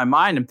back of my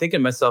mind, I'm thinking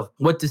to myself,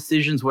 what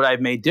decisions would I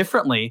have made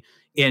differently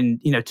in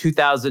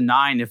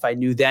 2009 if I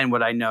knew then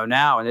what I know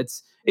now? And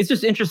it's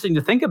just interesting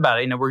to think about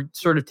it. We're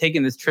sort of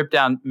taking this trip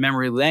down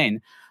memory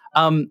lane.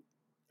 And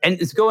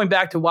it's going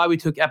back to why we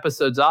took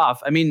episodes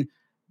off. I mean,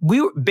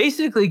 we were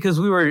basically, because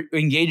we were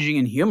engaging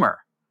in humor.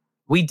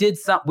 We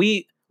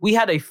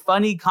had a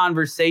funny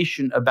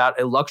conversation about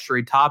a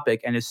luxury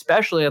topic, and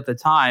especially at the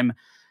time,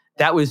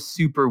 that was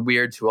super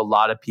weird to a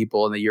lot of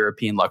people in the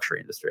European luxury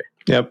industry.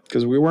 Yep,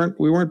 because we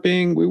weren't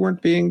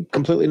being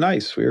completely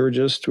nice. We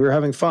were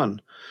having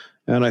fun.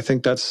 And I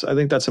think that's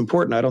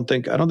important. I don't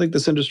think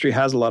this industry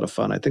has a lot of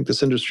fun. I think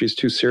this industry is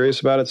too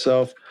serious about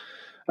itself.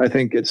 I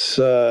think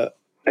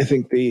I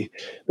think the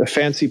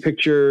fancy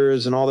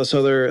pictures and all this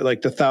other,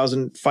 like the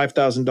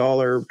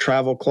 $5,000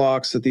 travel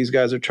clocks that these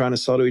guys are trying to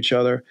sell to each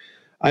other,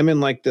 I'm in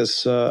like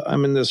this.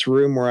 I'm in this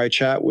room where I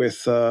chat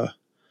with a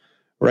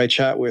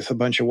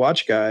bunch of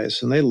watch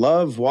guys, and they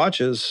love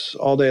watches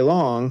all day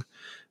long,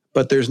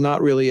 but there's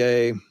not really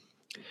a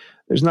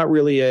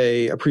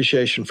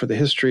appreciation for the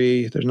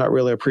history. There's not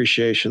really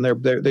appreciation. They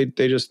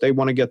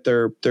want to get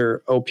their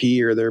OP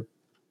or their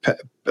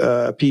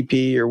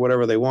PP or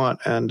whatever they want,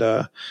 and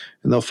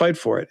they'll fight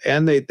for it.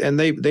 And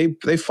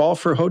they fall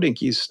for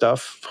Hodinkee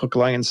stuff, hook,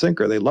 line, and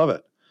sinker. They love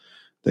it.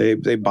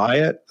 They buy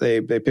it.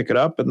 They pick it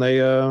up, and they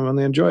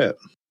enjoy it.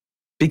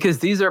 Because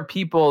these are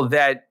people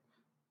that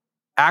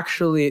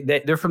actually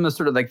they're from the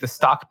sort of like the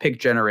stock pick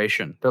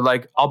generation. They're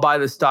like, I'll buy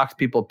the stocks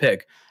people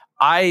pick.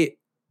 I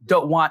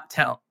don't want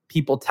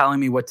people telling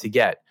me what to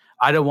get.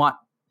 I don't want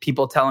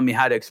people telling me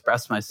how to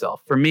express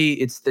myself. For me,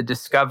 it's the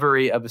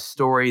discovery of a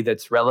story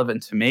that's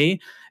relevant to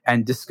me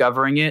and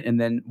discovering it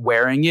and then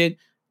wearing it,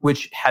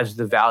 which has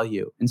the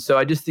value. And so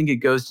I just think it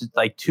goes to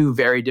like two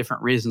very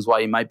different reasons why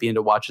you might be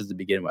into watches to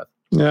begin with.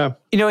 Yeah.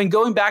 And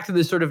going back to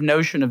this sort of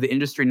notion of the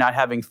industry not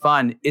having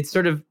fun, it's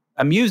sort of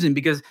amusing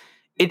because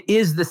it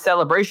is the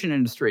celebration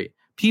industry.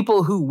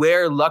 People who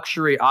wear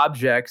luxury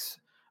objects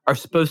are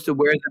supposed to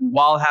wear them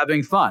while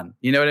having fun.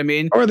 You know what I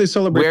mean? Or they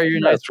celebrate. Wear your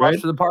nice watch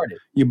for the party.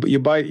 You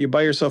buy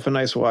yourself a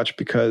nice watch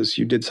because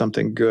you did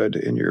something good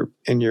in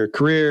your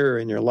career,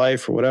 in your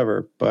life, or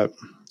whatever. But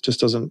it just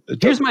doesn't.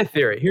 Here's my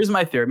theory.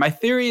 My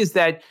theory is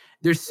that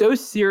they're so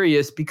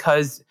serious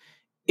because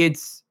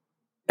it's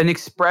an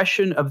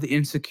expression of the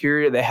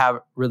insecurity they have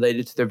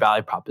related to their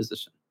value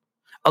proposition.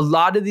 A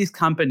lot of these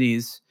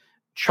companies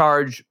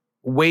charge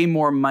way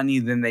more money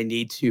than they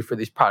need to for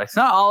these products.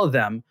 Not all of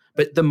them,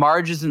 but the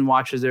margins in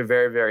watches are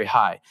very, very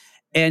high.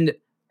 And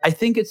I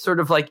think it's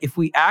sort of like if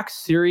we act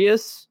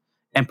serious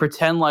and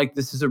pretend like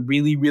this is a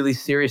really, really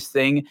serious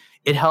thing,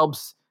 it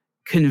helps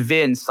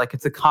convince, like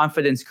it's a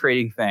confidence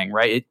creating thing,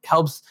 right? It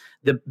helps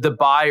the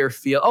buyer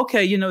feel,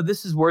 okay,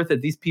 this is worth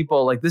it. These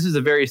people, like this is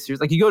a very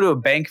serious, like you go to a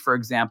bank, for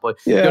example,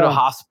 you go to a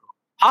hospital.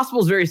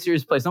 Hospital's a very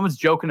serious place. No one's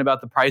joking about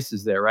the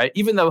prices there, right?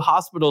 Even though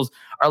hospitals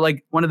are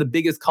like one of the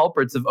biggest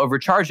culprits of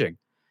overcharging.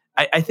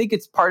 I think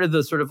it's part of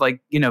the sort of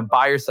like,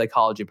 buyer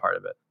psychology part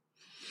of it.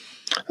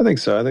 I think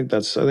so. I think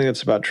that's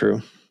about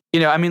true.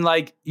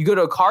 Like you go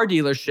to a car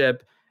dealership,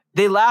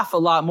 they laugh a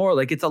lot more.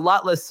 Like it's a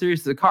lot less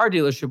serious as a car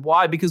dealership.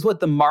 Why? Because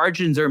the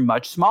margins are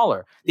much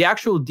smaller. The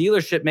actual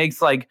dealership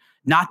makes like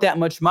not that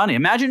much money.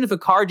 Imagine if a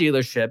car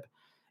dealership,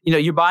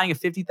 you're buying a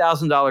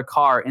 $50,000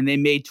 car and they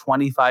made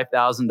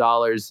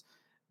 $25,000.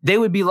 They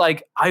would be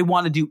like, I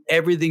want to do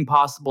everything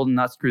possible to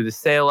not screw the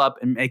sale up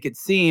and make it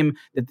seem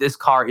that this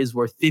car is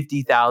worth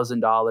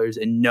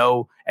 $50,000 and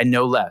no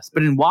less.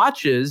 But in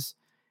watches,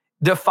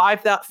 the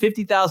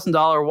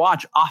 $50,000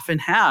 watch often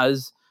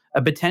has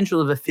a potential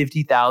of a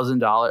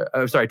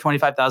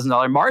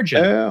 $25,000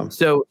 margin. Yeah.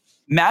 So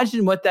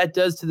imagine what that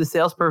does to the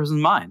salesperson's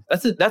mind.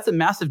 That's a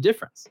massive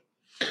difference.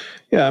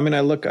 Yeah, I'm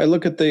looking at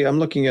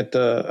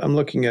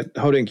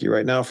Hodinkee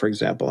right now, for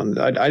example, and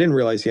I didn't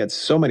realize he had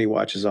so many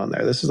watches on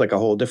there. This is like a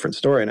whole different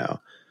story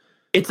now.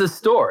 It's a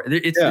store.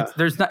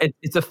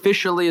 It's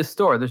officially a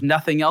store. There's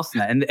nothing else in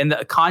that, and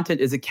the content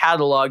is a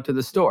catalog to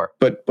the store.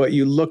 But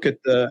you look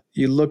at the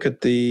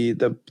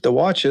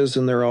watches,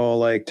 and they're all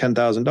like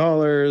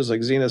 $10,000,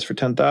 like Zenith for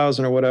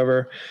 $10,000 or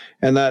whatever,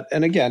 and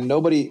again,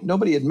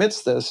 nobody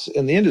admits this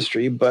in the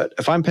industry. But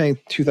if I'm paying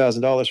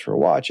 $2,000 for a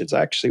watch, it's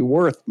actually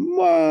worth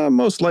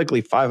most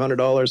likely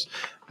 $500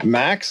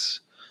 max,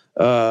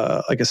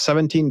 like a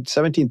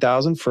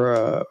 17,000 for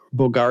a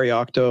Bulgari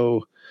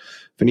Octo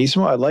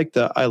Finissimo. I like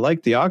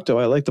the Octo.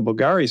 I like the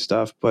Bulgari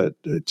stuff, but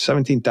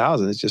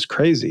 17,000 is just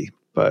crazy.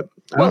 But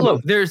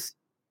look,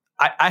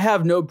 I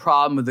have no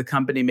problem with the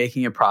company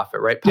making a profit,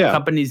 right? Yeah.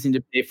 Companies need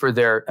to pay for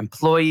their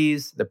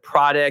employees, the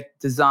product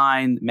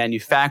design,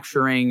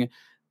 manufacturing,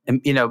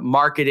 and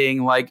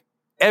marketing. Like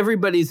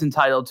everybody's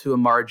entitled to a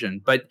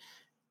margin, but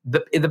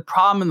the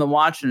problem in the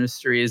watch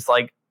industry is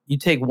like you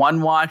take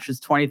one watch is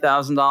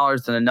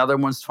 $20,000 and another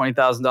one's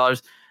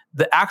 $20,000.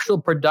 The actual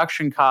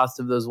production cost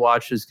of those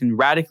watches can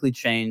radically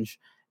change,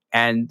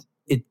 and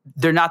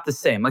they're not the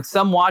same. Like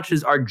some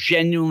watches are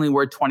genuinely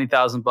worth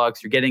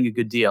 $20,000. You're getting a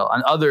good deal.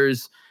 On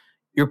others,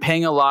 you're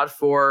paying a lot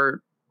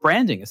for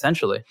branding,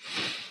 essentially.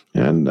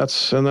 And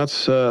that's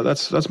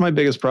my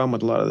biggest problem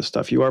with a lot of this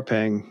stuff. You are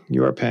paying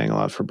a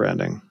lot for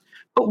branding.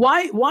 But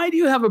why do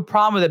you have a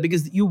problem with that?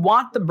 Because you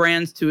want the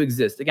brands to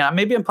exist. Again,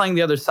 maybe I'm playing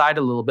the other side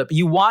a little bit, but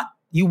you want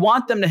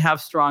them to have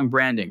strong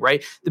branding,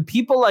 right? The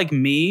people like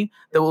me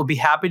that will be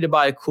happy to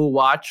buy a cool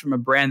watch from a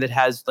brand that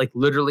has like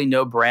literally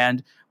no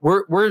brand,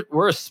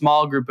 we're a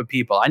small group of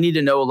people. I need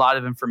to know a lot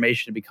of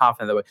information to be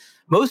confident that way.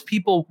 Most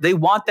people, they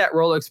want that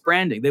Rolex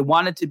branding. They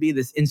want it to be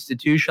this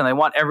institution. They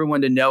want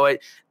everyone to know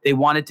it. They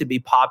want it to be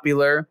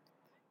popular,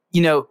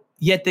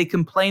 yet they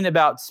complain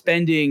about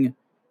spending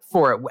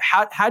for it.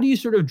 How do you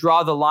sort of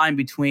draw the line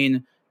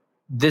between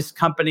this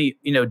company,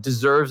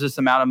 deserves this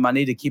amount of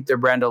money to keep their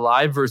brand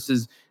alive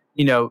versus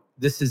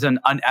this is an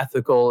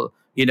unethical,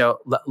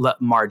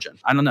 margin?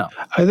 I don't know.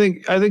 I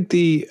think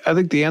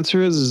the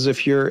answer is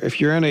if you're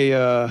in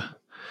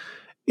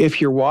if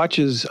your watch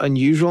is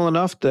unusual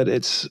enough that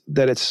it's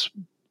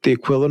the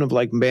equivalent of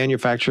like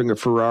manufacturing a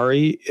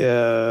Ferrari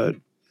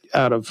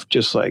out of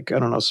just like, I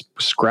don't know,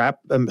 scrap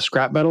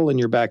metal in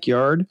your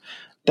backyard,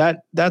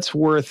 that's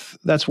worth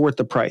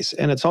the price.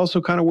 And it's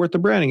also kind of worth the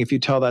branding if you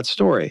tell that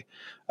story.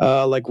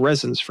 Like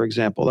Resins, for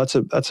example, that's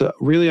a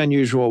really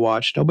unusual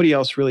watch. Nobody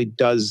else really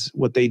does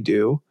what they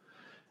do.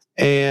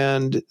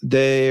 And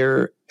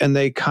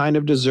they kind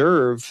of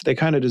deserve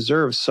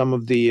some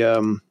of the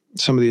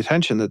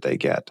attention that they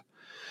get.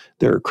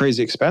 They're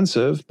crazy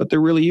expensive, but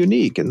they're really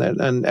unique. And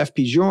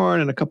FP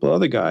Journe and a couple of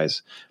other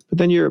guys. But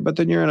then you're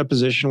in a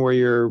position where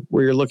you're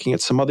looking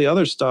at some of the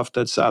other stuff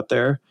that's out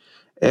there,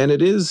 and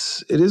it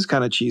is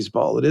kind of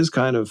cheeseball. It is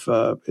kind of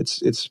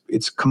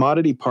it's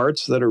commodity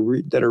parts that are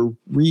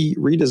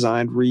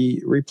redesigned,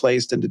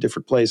 replaced into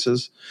different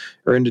places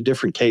or into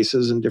different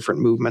cases and different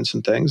movements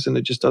and things, and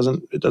it just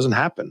doesn't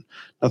happen.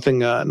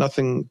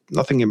 Nothing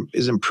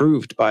is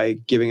improved by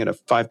giving it a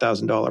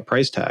 $5,000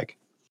 price tag.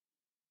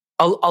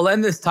 I'll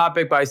end this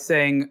topic by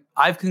saying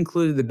I've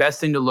concluded the best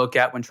thing to look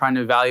at when trying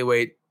to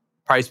evaluate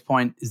price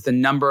point is the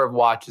number of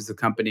watches a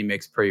company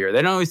makes per year.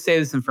 They don't always say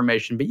this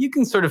information, but you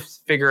can sort of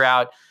figure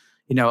out,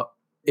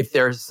 if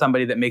there's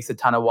somebody that makes a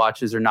ton of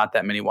watches or not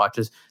that many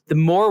watches. The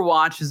more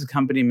watches a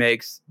company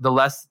makes, the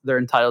less they're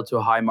entitled to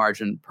a high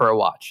margin per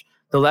watch.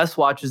 The less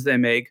watches they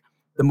make,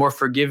 the more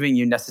forgiving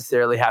you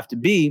necessarily have to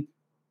be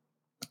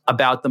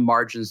about the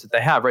margins that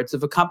they have, right? So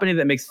if a company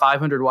that makes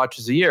 500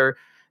 watches a year,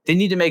 they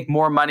need to make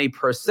more money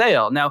per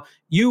sale. Now,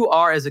 you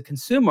are, as a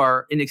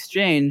consumer, in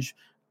exchange,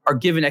 are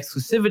given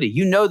exclusivity.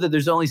 You know that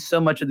there's only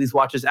so much of these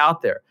watches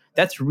out there.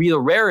 That's real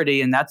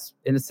rarity, and that's,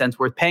 in a sense,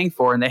 worth paying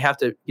for. And they have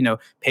to,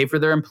 pay for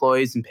their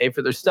employees and pay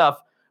for their stuff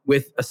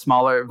with a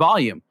smaller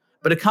volume.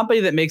 But a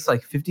company that makes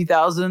like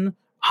 50,000,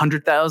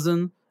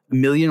 100,000, a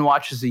million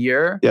watches a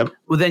year, yep.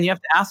 Well, then you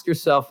have to ask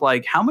yourself,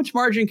 like, how much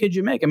margin could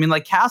you make? I mean,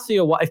 like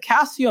Casio, if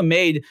Casio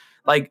made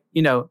like,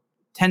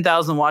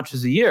 10,000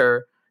 watches a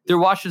year, their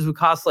watches would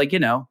cost like,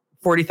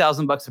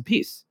 $40,000 a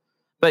piece.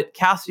 But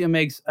Casio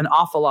makes an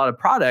awful lot of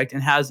product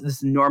and has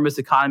this enormous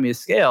economy of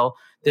scale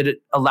that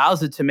it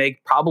allows it to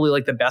make probably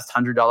like the best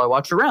 $100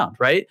 watch around,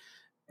 right?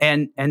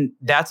 And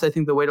that's, I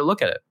think, the way to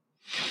look at it.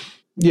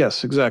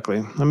 Yes,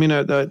 exactly. I mean,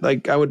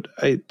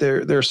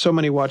 there are so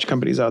many watch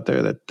companies out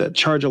there that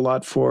charge a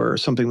lot for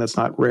something that's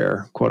not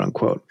rare, quote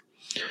unquote.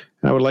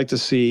 And I would like to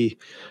see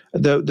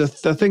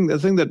the thing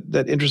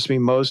that interests me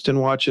most in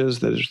watches,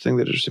 the thing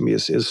that interests me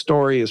is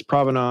story, is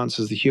provenance,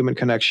 is the human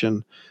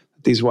connection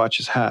that these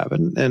watches have.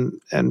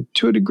 And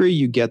to a degree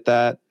you get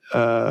that,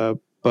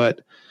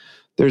 but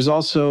there's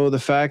also the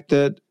fact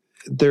that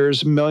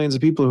there's millions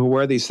of people who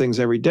wear these things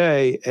every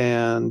day,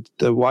 and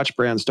the watch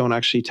brands don't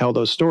actually tell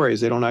those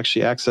stories. They don't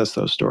actually access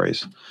those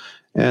stories.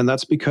 And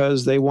that's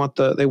because they want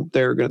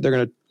they're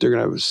going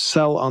to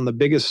sell on the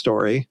biggest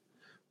story,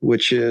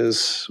 which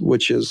is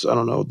I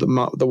don't know,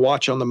 the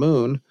watch on the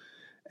moon,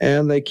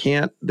 and they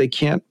can't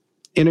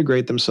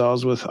integrate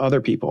themselves with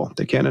other people.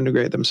 They can't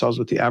integrate themselves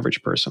with the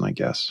average person, I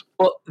guess.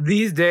 Well,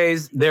 these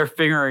days they're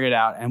figuring it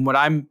out, and what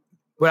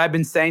I've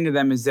been saying to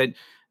them is that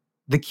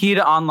the key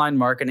to online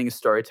marketing is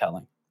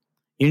storytelling.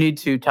 You need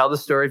to tell the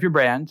story of your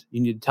brand.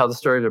 You need to tell the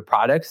story of the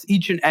products.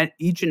 Each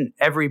and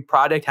every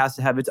product has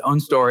to have its own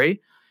story.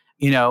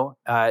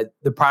 The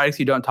products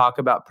you don't talk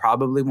about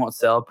probably won't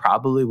sell,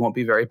 probably won't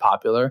be very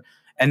popular.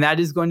 And that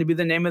is going to be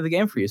the name of the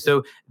game for you.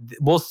 So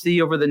we'll see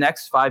over the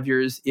next 5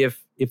 years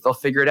if they'll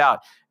figure it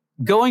out.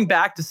 Going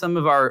back to some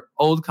of our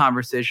old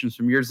conversations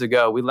from years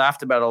ago, we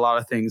laughed about a lot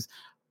of things.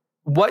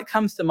 What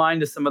comes to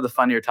mind as some of the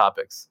funnier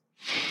topics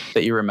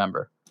that you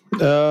remember?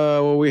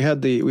 Well, we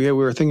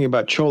were thinking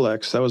about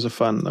Cholex. That was a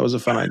fun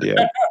idea.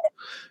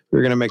 We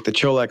were going to make the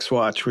Cholex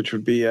watch, which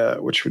would be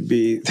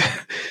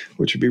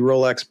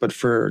Rolex, but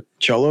for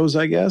cholos,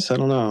 I guess. I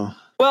don't know.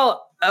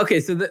 Well, okay.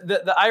 So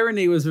the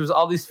irony was there was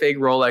all these fake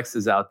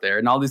Rolexes out there,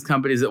 and all these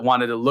companies that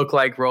wanted to look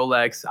like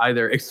Rolex,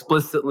 either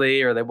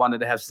explicitly or they wanted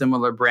to have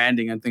similar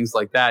branding and things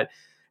like that.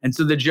 And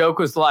so the joke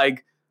was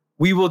like,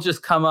 we will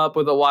just come up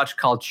with a watch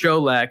called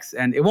Cholex,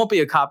 and it won't be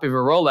a copy of a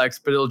Rolex,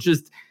 but it'll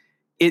just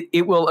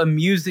it will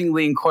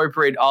amusingly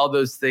incorporate all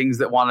those things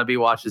that wannabe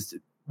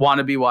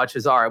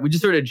watches are. We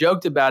just sort of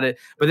joked about it,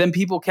 but then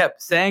people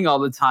kept saying all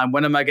the time,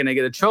 when am I going to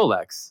get a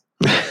Cholex?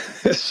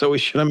 So we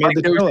should have made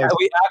the Cholex.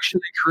 We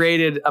actually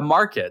created a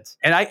market.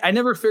 And I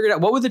never figured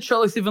out, what would the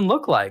Cholex even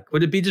look like?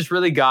 Would it be just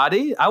really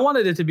gaudy? I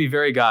wanted it to be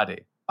very gaudy.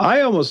 I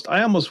almost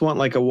want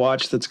like a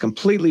watch that's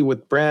completely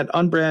with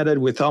unbranded,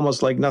 with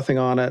almost like nothing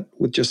on it,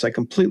 with just like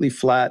completely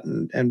flat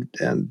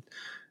and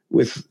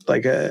with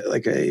like a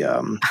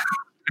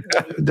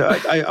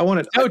I want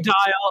it. No dial,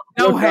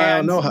 no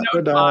hands,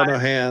 no dial, no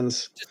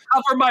hands. Just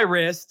cover my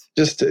wrist.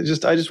 I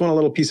just want a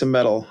little piece of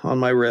metal on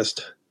my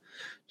wrist.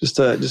 Just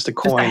a coin. Just a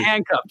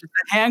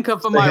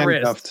handcuff on my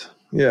wrist.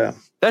 Yeah.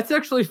 That's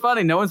actually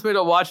funny. No one's made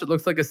a watch that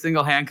looks like a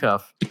single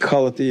handcuff. They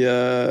call it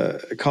the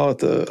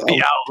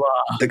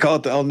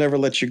I'll never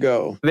let you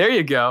go. There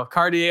you go.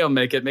 Cartier will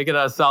make it out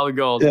of solid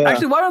gold. Yeah.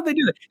 Actually, why don't they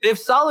do that? They have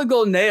solid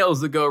gold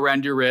nails that go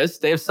around your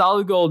wrist. They have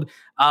solid gold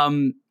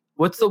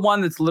What's the one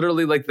that's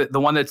literally like the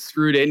one that's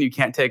screwed in, you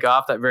can't take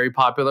off, that very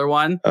popular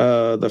one?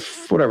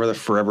 The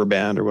Forever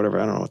Band or whatever.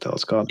 I don't know what the hell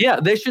it's called.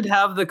 Yeah, they should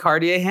have the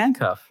Cartier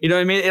handcuff. You know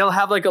what I mean? It'll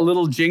have like a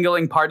little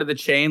jingling part of the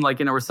chain, like,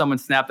 where someone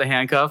snapped the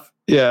handcuff.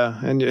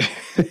 Yeah, and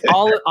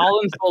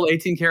all in full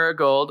 18 karat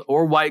gold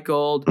or white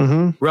gold,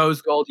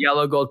 rose gold,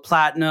 yellow gold,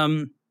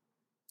 platinum,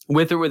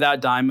 with or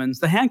without diamonds,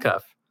 the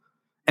handcuff.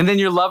 And then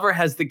your lover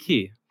has the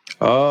key.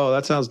 Oh,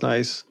 that sounds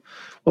nice.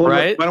 Well,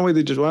 right? Why don't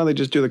they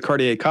just do the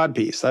Cartier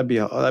codpiece?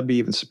 That'd be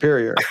even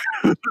superior.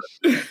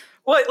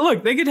 Well,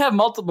 look, they could have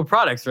multiple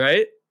products,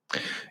 right?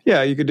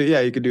 Yeah, you could do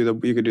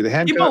the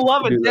handcuff. People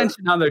love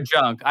attention on their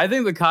junk. I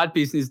think the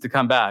codpiece needs to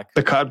come back.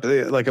 The cod,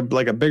 like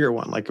a bigger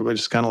one, like it was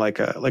just kind of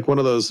like one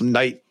of those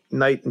knight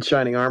in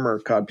shining armor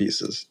cod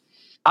pieces.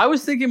 I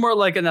was thinking more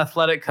like an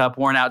athletic cup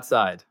worn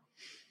outside.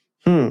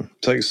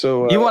 It's like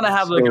so. You want to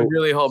have like a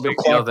really whole big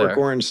deal there. Clockwork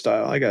Orange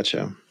style. I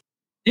gotcha.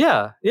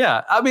 Yeah.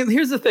 I mean,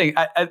 here's the thing.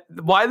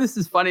 Why this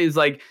is funny is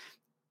like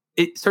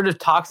it sort of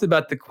talks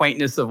about the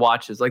quaintness of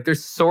watches. Like they're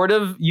sort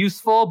of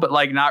useful, but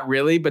like not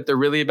really. But they're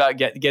really about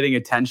getting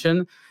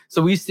attention.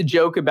 So we used to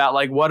joke about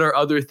like what are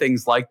other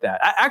things like that.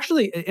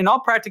 Actually, in all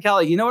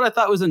practicality, you know what I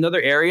thought was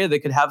another area that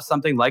could have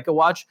something like a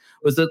watch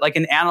was that like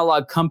an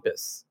analog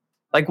compass.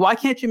 Like, why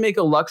can't you make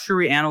a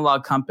luxury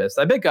analog compass?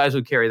 I bet guys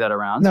would carry that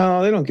around.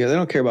 No, they don't care. They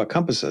don't care about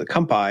compasses.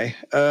 Compi.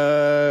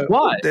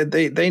 Why?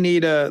 They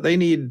need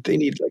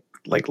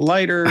like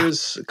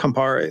lighters.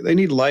 Campari. They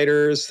need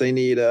lighters. They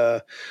need.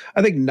 I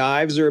think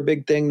knives are a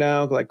big thing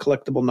now. Like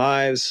collectible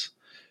knives.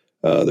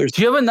 Do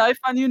you have a knife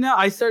on you now?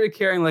 I started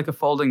carrying like a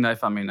folding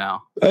knife on me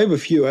now. I have a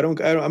few.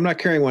 I'm not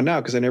carrying one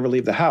now because I never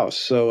leave the house.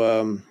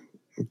 So.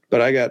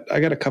 But I got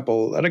a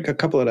couple. I think a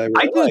couple that I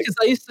really do because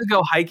I used to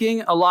go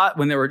hiking a lot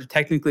when they were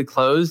technically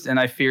closed, and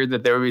I feared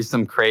that there would be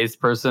some crazed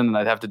person and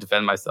I'd have to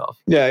defend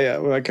myself. Yeah.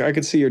 Well, I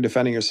could see you're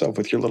defending yourself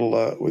with your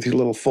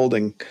little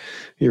folding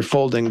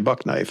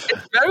buck knife.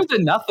 It's better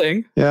than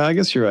nothing. Yeah, I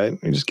guess you're right.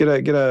 We just get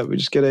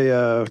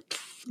a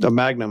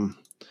Magnum.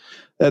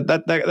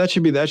 That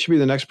should be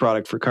the next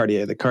product for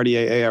Cartier, the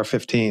Cartier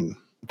AR-15.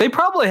 They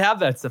probably have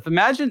that stuff.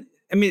 Imagine,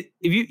 I mean,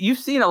 if you've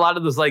seen a lot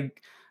of those like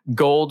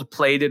gold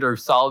plated or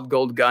solid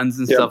gold guns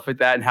and stuff like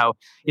that, and how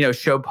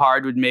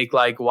Chopard would make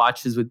like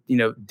watches with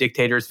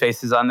dictators'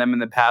 faces on them in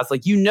the past.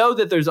 Like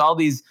that there's all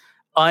these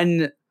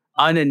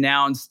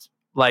unannounced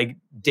like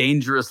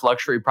dangerous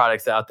luxury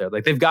products out there.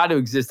 Like they've got to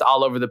exist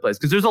all over the place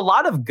because there's a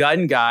lot of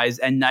gun guys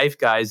and knife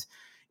guys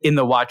in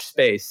the watch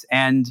space,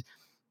 and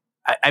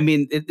I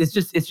mean it's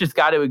just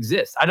got to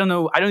exist. I don't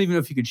know. I don't even know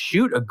if you could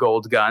shoot a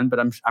gold gun, but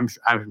I'm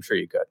sure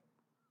you could.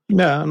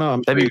 No,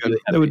 I'm that'd be good.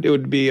 It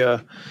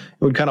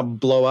would kind of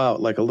blow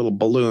out like a little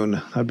balloon.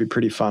 That'd be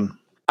pretty fun.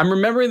 I'm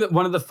remembering that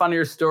one of the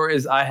funnier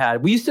stories I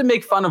had. We used to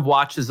make fun of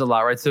watches a lot,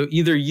 right? So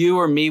either you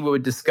or me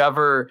would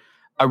discover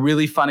a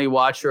really funny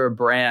watch or a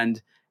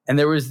brand, and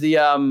there was the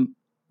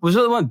was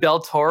there the one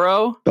Bel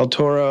Toro,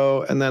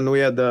 and then we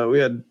had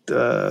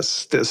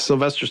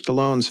Sylvester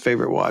Stallone's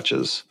favorite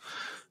watches.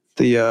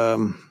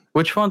 The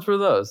which ones were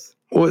those?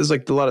 Well, it was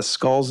like a lot of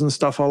skulls and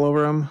stuff all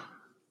over them.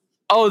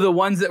 Oh, the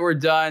ones that were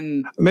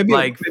done the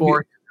Monte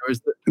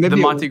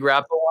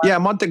Grappa one? Yeah,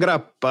 Monte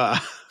Grappa.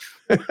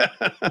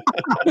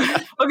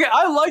 Okay,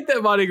 I like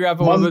that Monte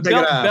Grappa one. The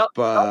Bel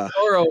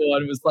Toro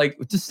one was like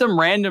just some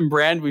random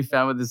brand we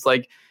found with this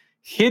like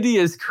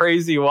hideous,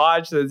 crazy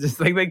watch that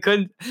just like they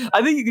couldn't.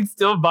 I think you can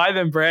still buy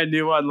them brand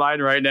new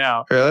online right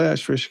now. Really? I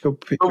should go.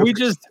 But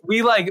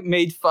we like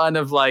made fun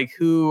of like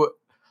who.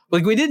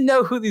 Like we didn't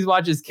know who these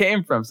watches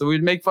came from, so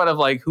we'd make fun of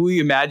like who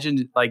we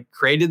imagined like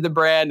created the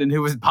brand and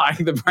who was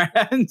buying the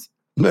brand.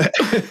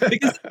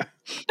 Because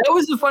that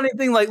was the funny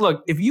thing. Like,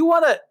 look, if you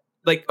want to,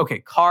 like, okay,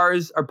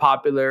 cars are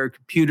popular,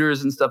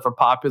 computers and stuff are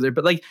popular,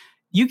 but like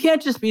you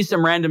can't just be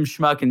some random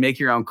schmuck and make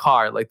your own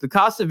car. Like the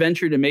cost of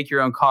entry to make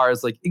your own car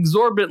is like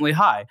exorbitantly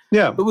high.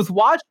 Yeah. But with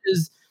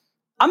watches,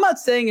 I'm not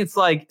saying it's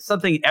like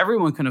something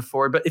everyone can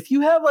afford, but if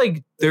you have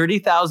like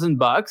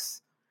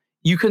 $30,000.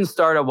 You can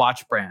start a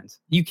watch brand.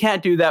 You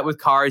can't do that with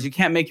cars. You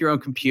can't make your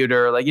own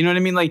computer. Like, you know what I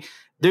mean? Like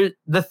the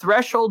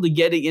threshold to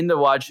getting into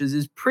watches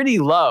is pretty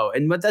low.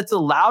 And what that's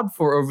allowed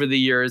for over the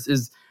years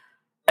is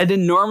an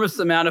enormous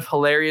amount of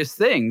hilarious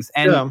things.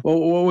 And well,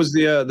 what was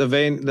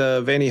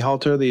the Vanny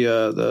Halter,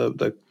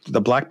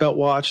 the black belt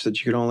watch that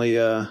you could only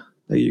that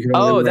was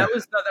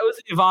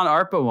the Yvonne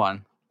Arpa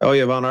one. Oh,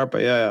 yeah, Yvonne Arpa,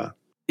 yeah.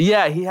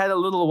 Yeah, he had a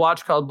little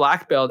watch called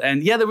Black Belt.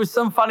 And yeah, there was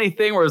some funny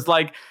thing where it's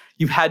like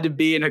you had to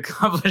be an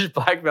accomplished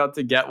black belt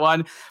to get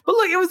one. But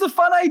look, it was a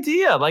fun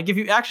idea. Like if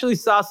you actually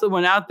saw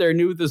someone out there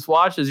new with this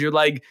watches, you're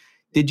like,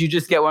 did you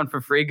just get one for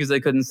free because they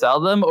couldn't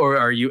sell them, or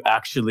are you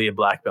actually a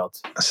black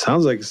belt?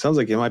 Sounds like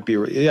it might be.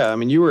 Yeah, I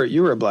mean, you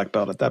were a black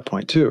belt at that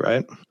point too,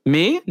 right?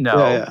 Me? No.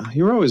 Yeah.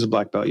 You were always a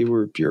black belt.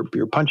 You're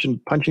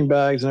punching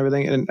bags and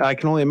everything, and I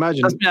can only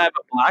imagine. Doesn't mean I have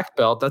a black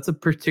belt. That's a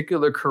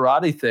particular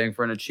karate thing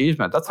for an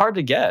achievement. That's hard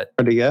to get.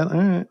 Hard to get.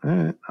 All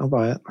right. I'll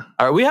buy it.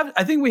 All right.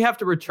 I think we have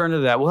to return to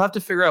that. We'll have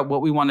to figure out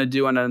what we want to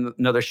do on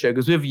another show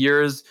because we have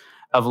years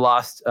of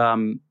lost,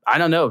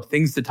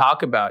 things to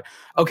talk about.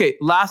 Okay,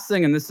 last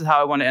thing, and this is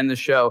how I want to end the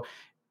show.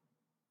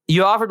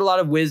 You offered a lot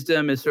of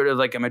wisdom as sort of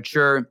like a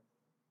mature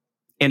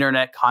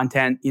internet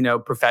content,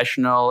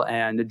 professional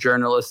and a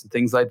journalist and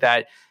things like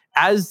that.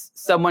 As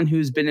someone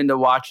who's been into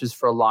watches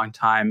for a long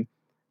time,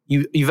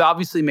 you've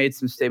obviously made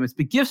some statements,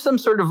 but give some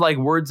sort of like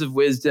words of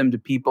wisdom to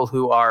people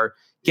who are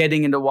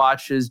getting into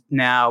watches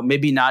now,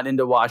 maybe not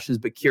into watches,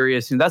 but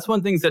curious. And that's one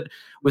of the things that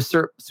with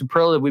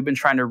Superlative we've been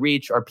trying to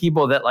reach are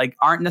people that like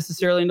aren't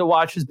necessarily into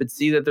watches, but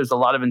see that there's a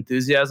lot of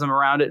enthusiasm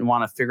around it and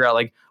want to figure out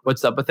like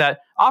what's up with that.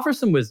 Offer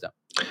some wisdom.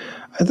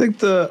 I think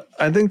the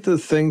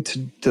thing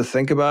to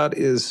think about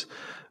is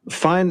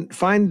find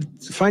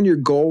your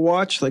goal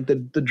watch, like the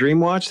dream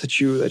watch that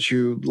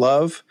you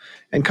love,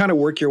 and kind of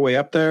work your way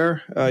up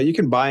there. You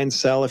can buy and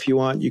sell if you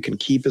want. You can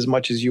keep as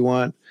much as you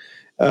want.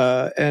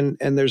 And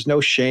there's no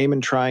shame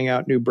in trying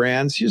out new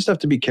brands. You just have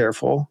to be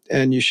careful.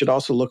 And you should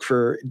also look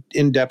for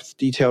in-depth,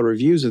 detailed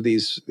reviews of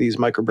these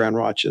micro brand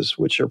watches,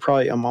 which are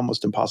probably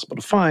almost impossible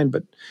to find,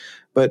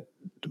 but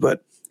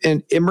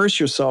and immerse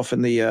yourself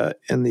in the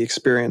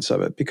experience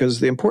of it, because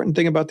the important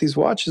thing about these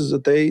watches is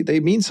that they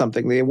mean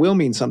something. They will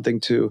mean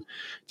something to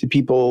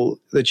people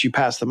that you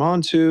pass them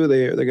on to.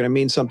 They're going to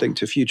mean something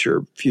to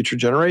future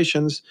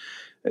generations.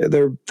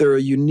 They're a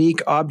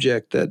unique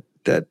object that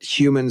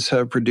humans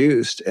have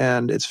produced,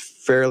 and it's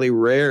fairly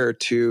rare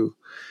to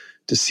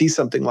see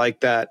something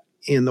like that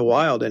in the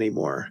wild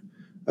anymore.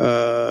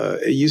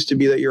 It used to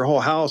be that your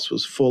whole house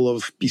was full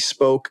of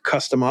bespoke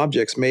custom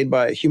objects made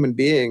by a human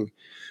being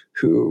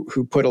who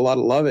put a lot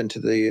of love into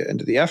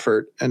the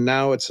effort, and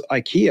now it's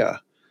IKEA,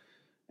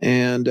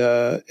 and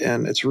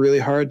it's really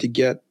hard to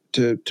get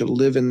to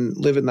live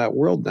in that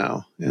world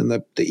now. And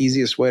the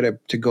easiest way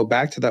to go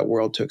back to that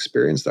world, to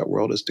experience that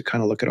world, is to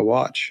kind of look at a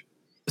watch.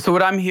 So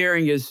what I'm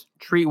hearing is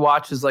treat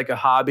watches like a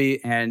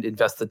hobby and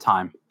invest the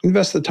time.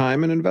 Invest the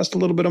time and invest a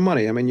little bit of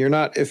money. I mean, you're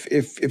not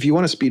if you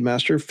want a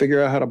Speedmaster,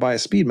 figure out how to buy a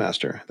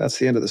Speedmaster. That's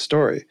the end of the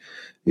story.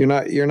 You're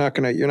not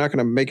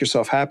gonna make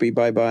yourself happy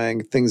by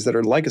buying things that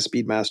are like a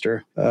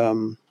Speedmaster.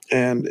 And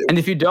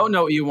if you don't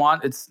know what you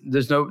want,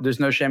 there's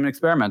no shame in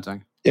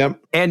experimenting.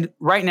 Yep. And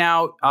right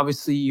now,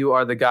 obviously, you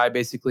are the guy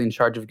basically in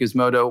charge of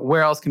Gizmodo.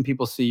 Where else can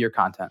people see your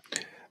content?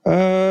 I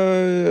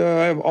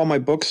have all my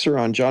books are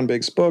on John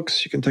Biggs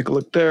Books. You can take a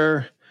look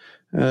there,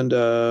 and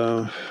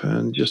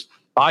just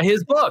buy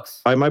his books.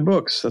 Buy my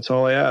books. That's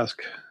all I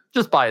ask.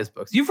 Just buy his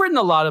books. You've written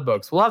a lot of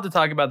books. We'll have to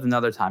talk about it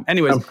another time.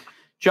 Anyways,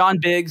 John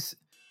Biggs,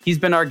 he's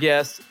been our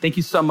guest. Thank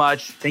you so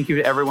much. Thank you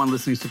to everyone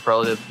listening to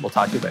Superlative. We'll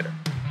talk to you later.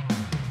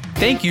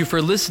 Thank you for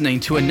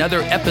listening to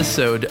another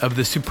episode of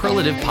the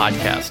Superlative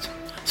Podcast.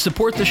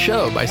 Support the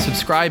show by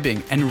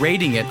subscribing and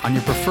rating it on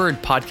your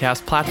preferred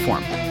podcast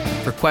platform.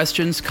 For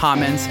questions,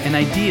 comments, and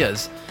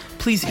ideas,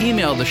 please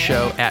email the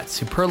show at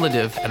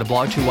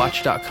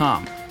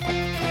superlative@ablog2watch.com.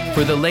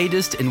 For the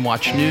latest in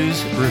watch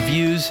news,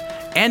 reviews,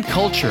 and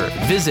culture,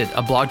 visit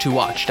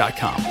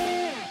ablog2watch.com.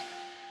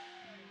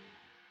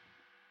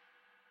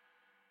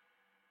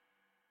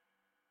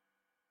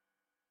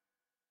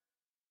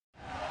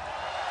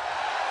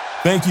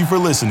 Thank you for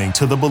listening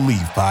to the Believe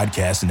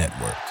Podcast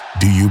Network.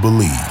 Do you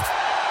believe?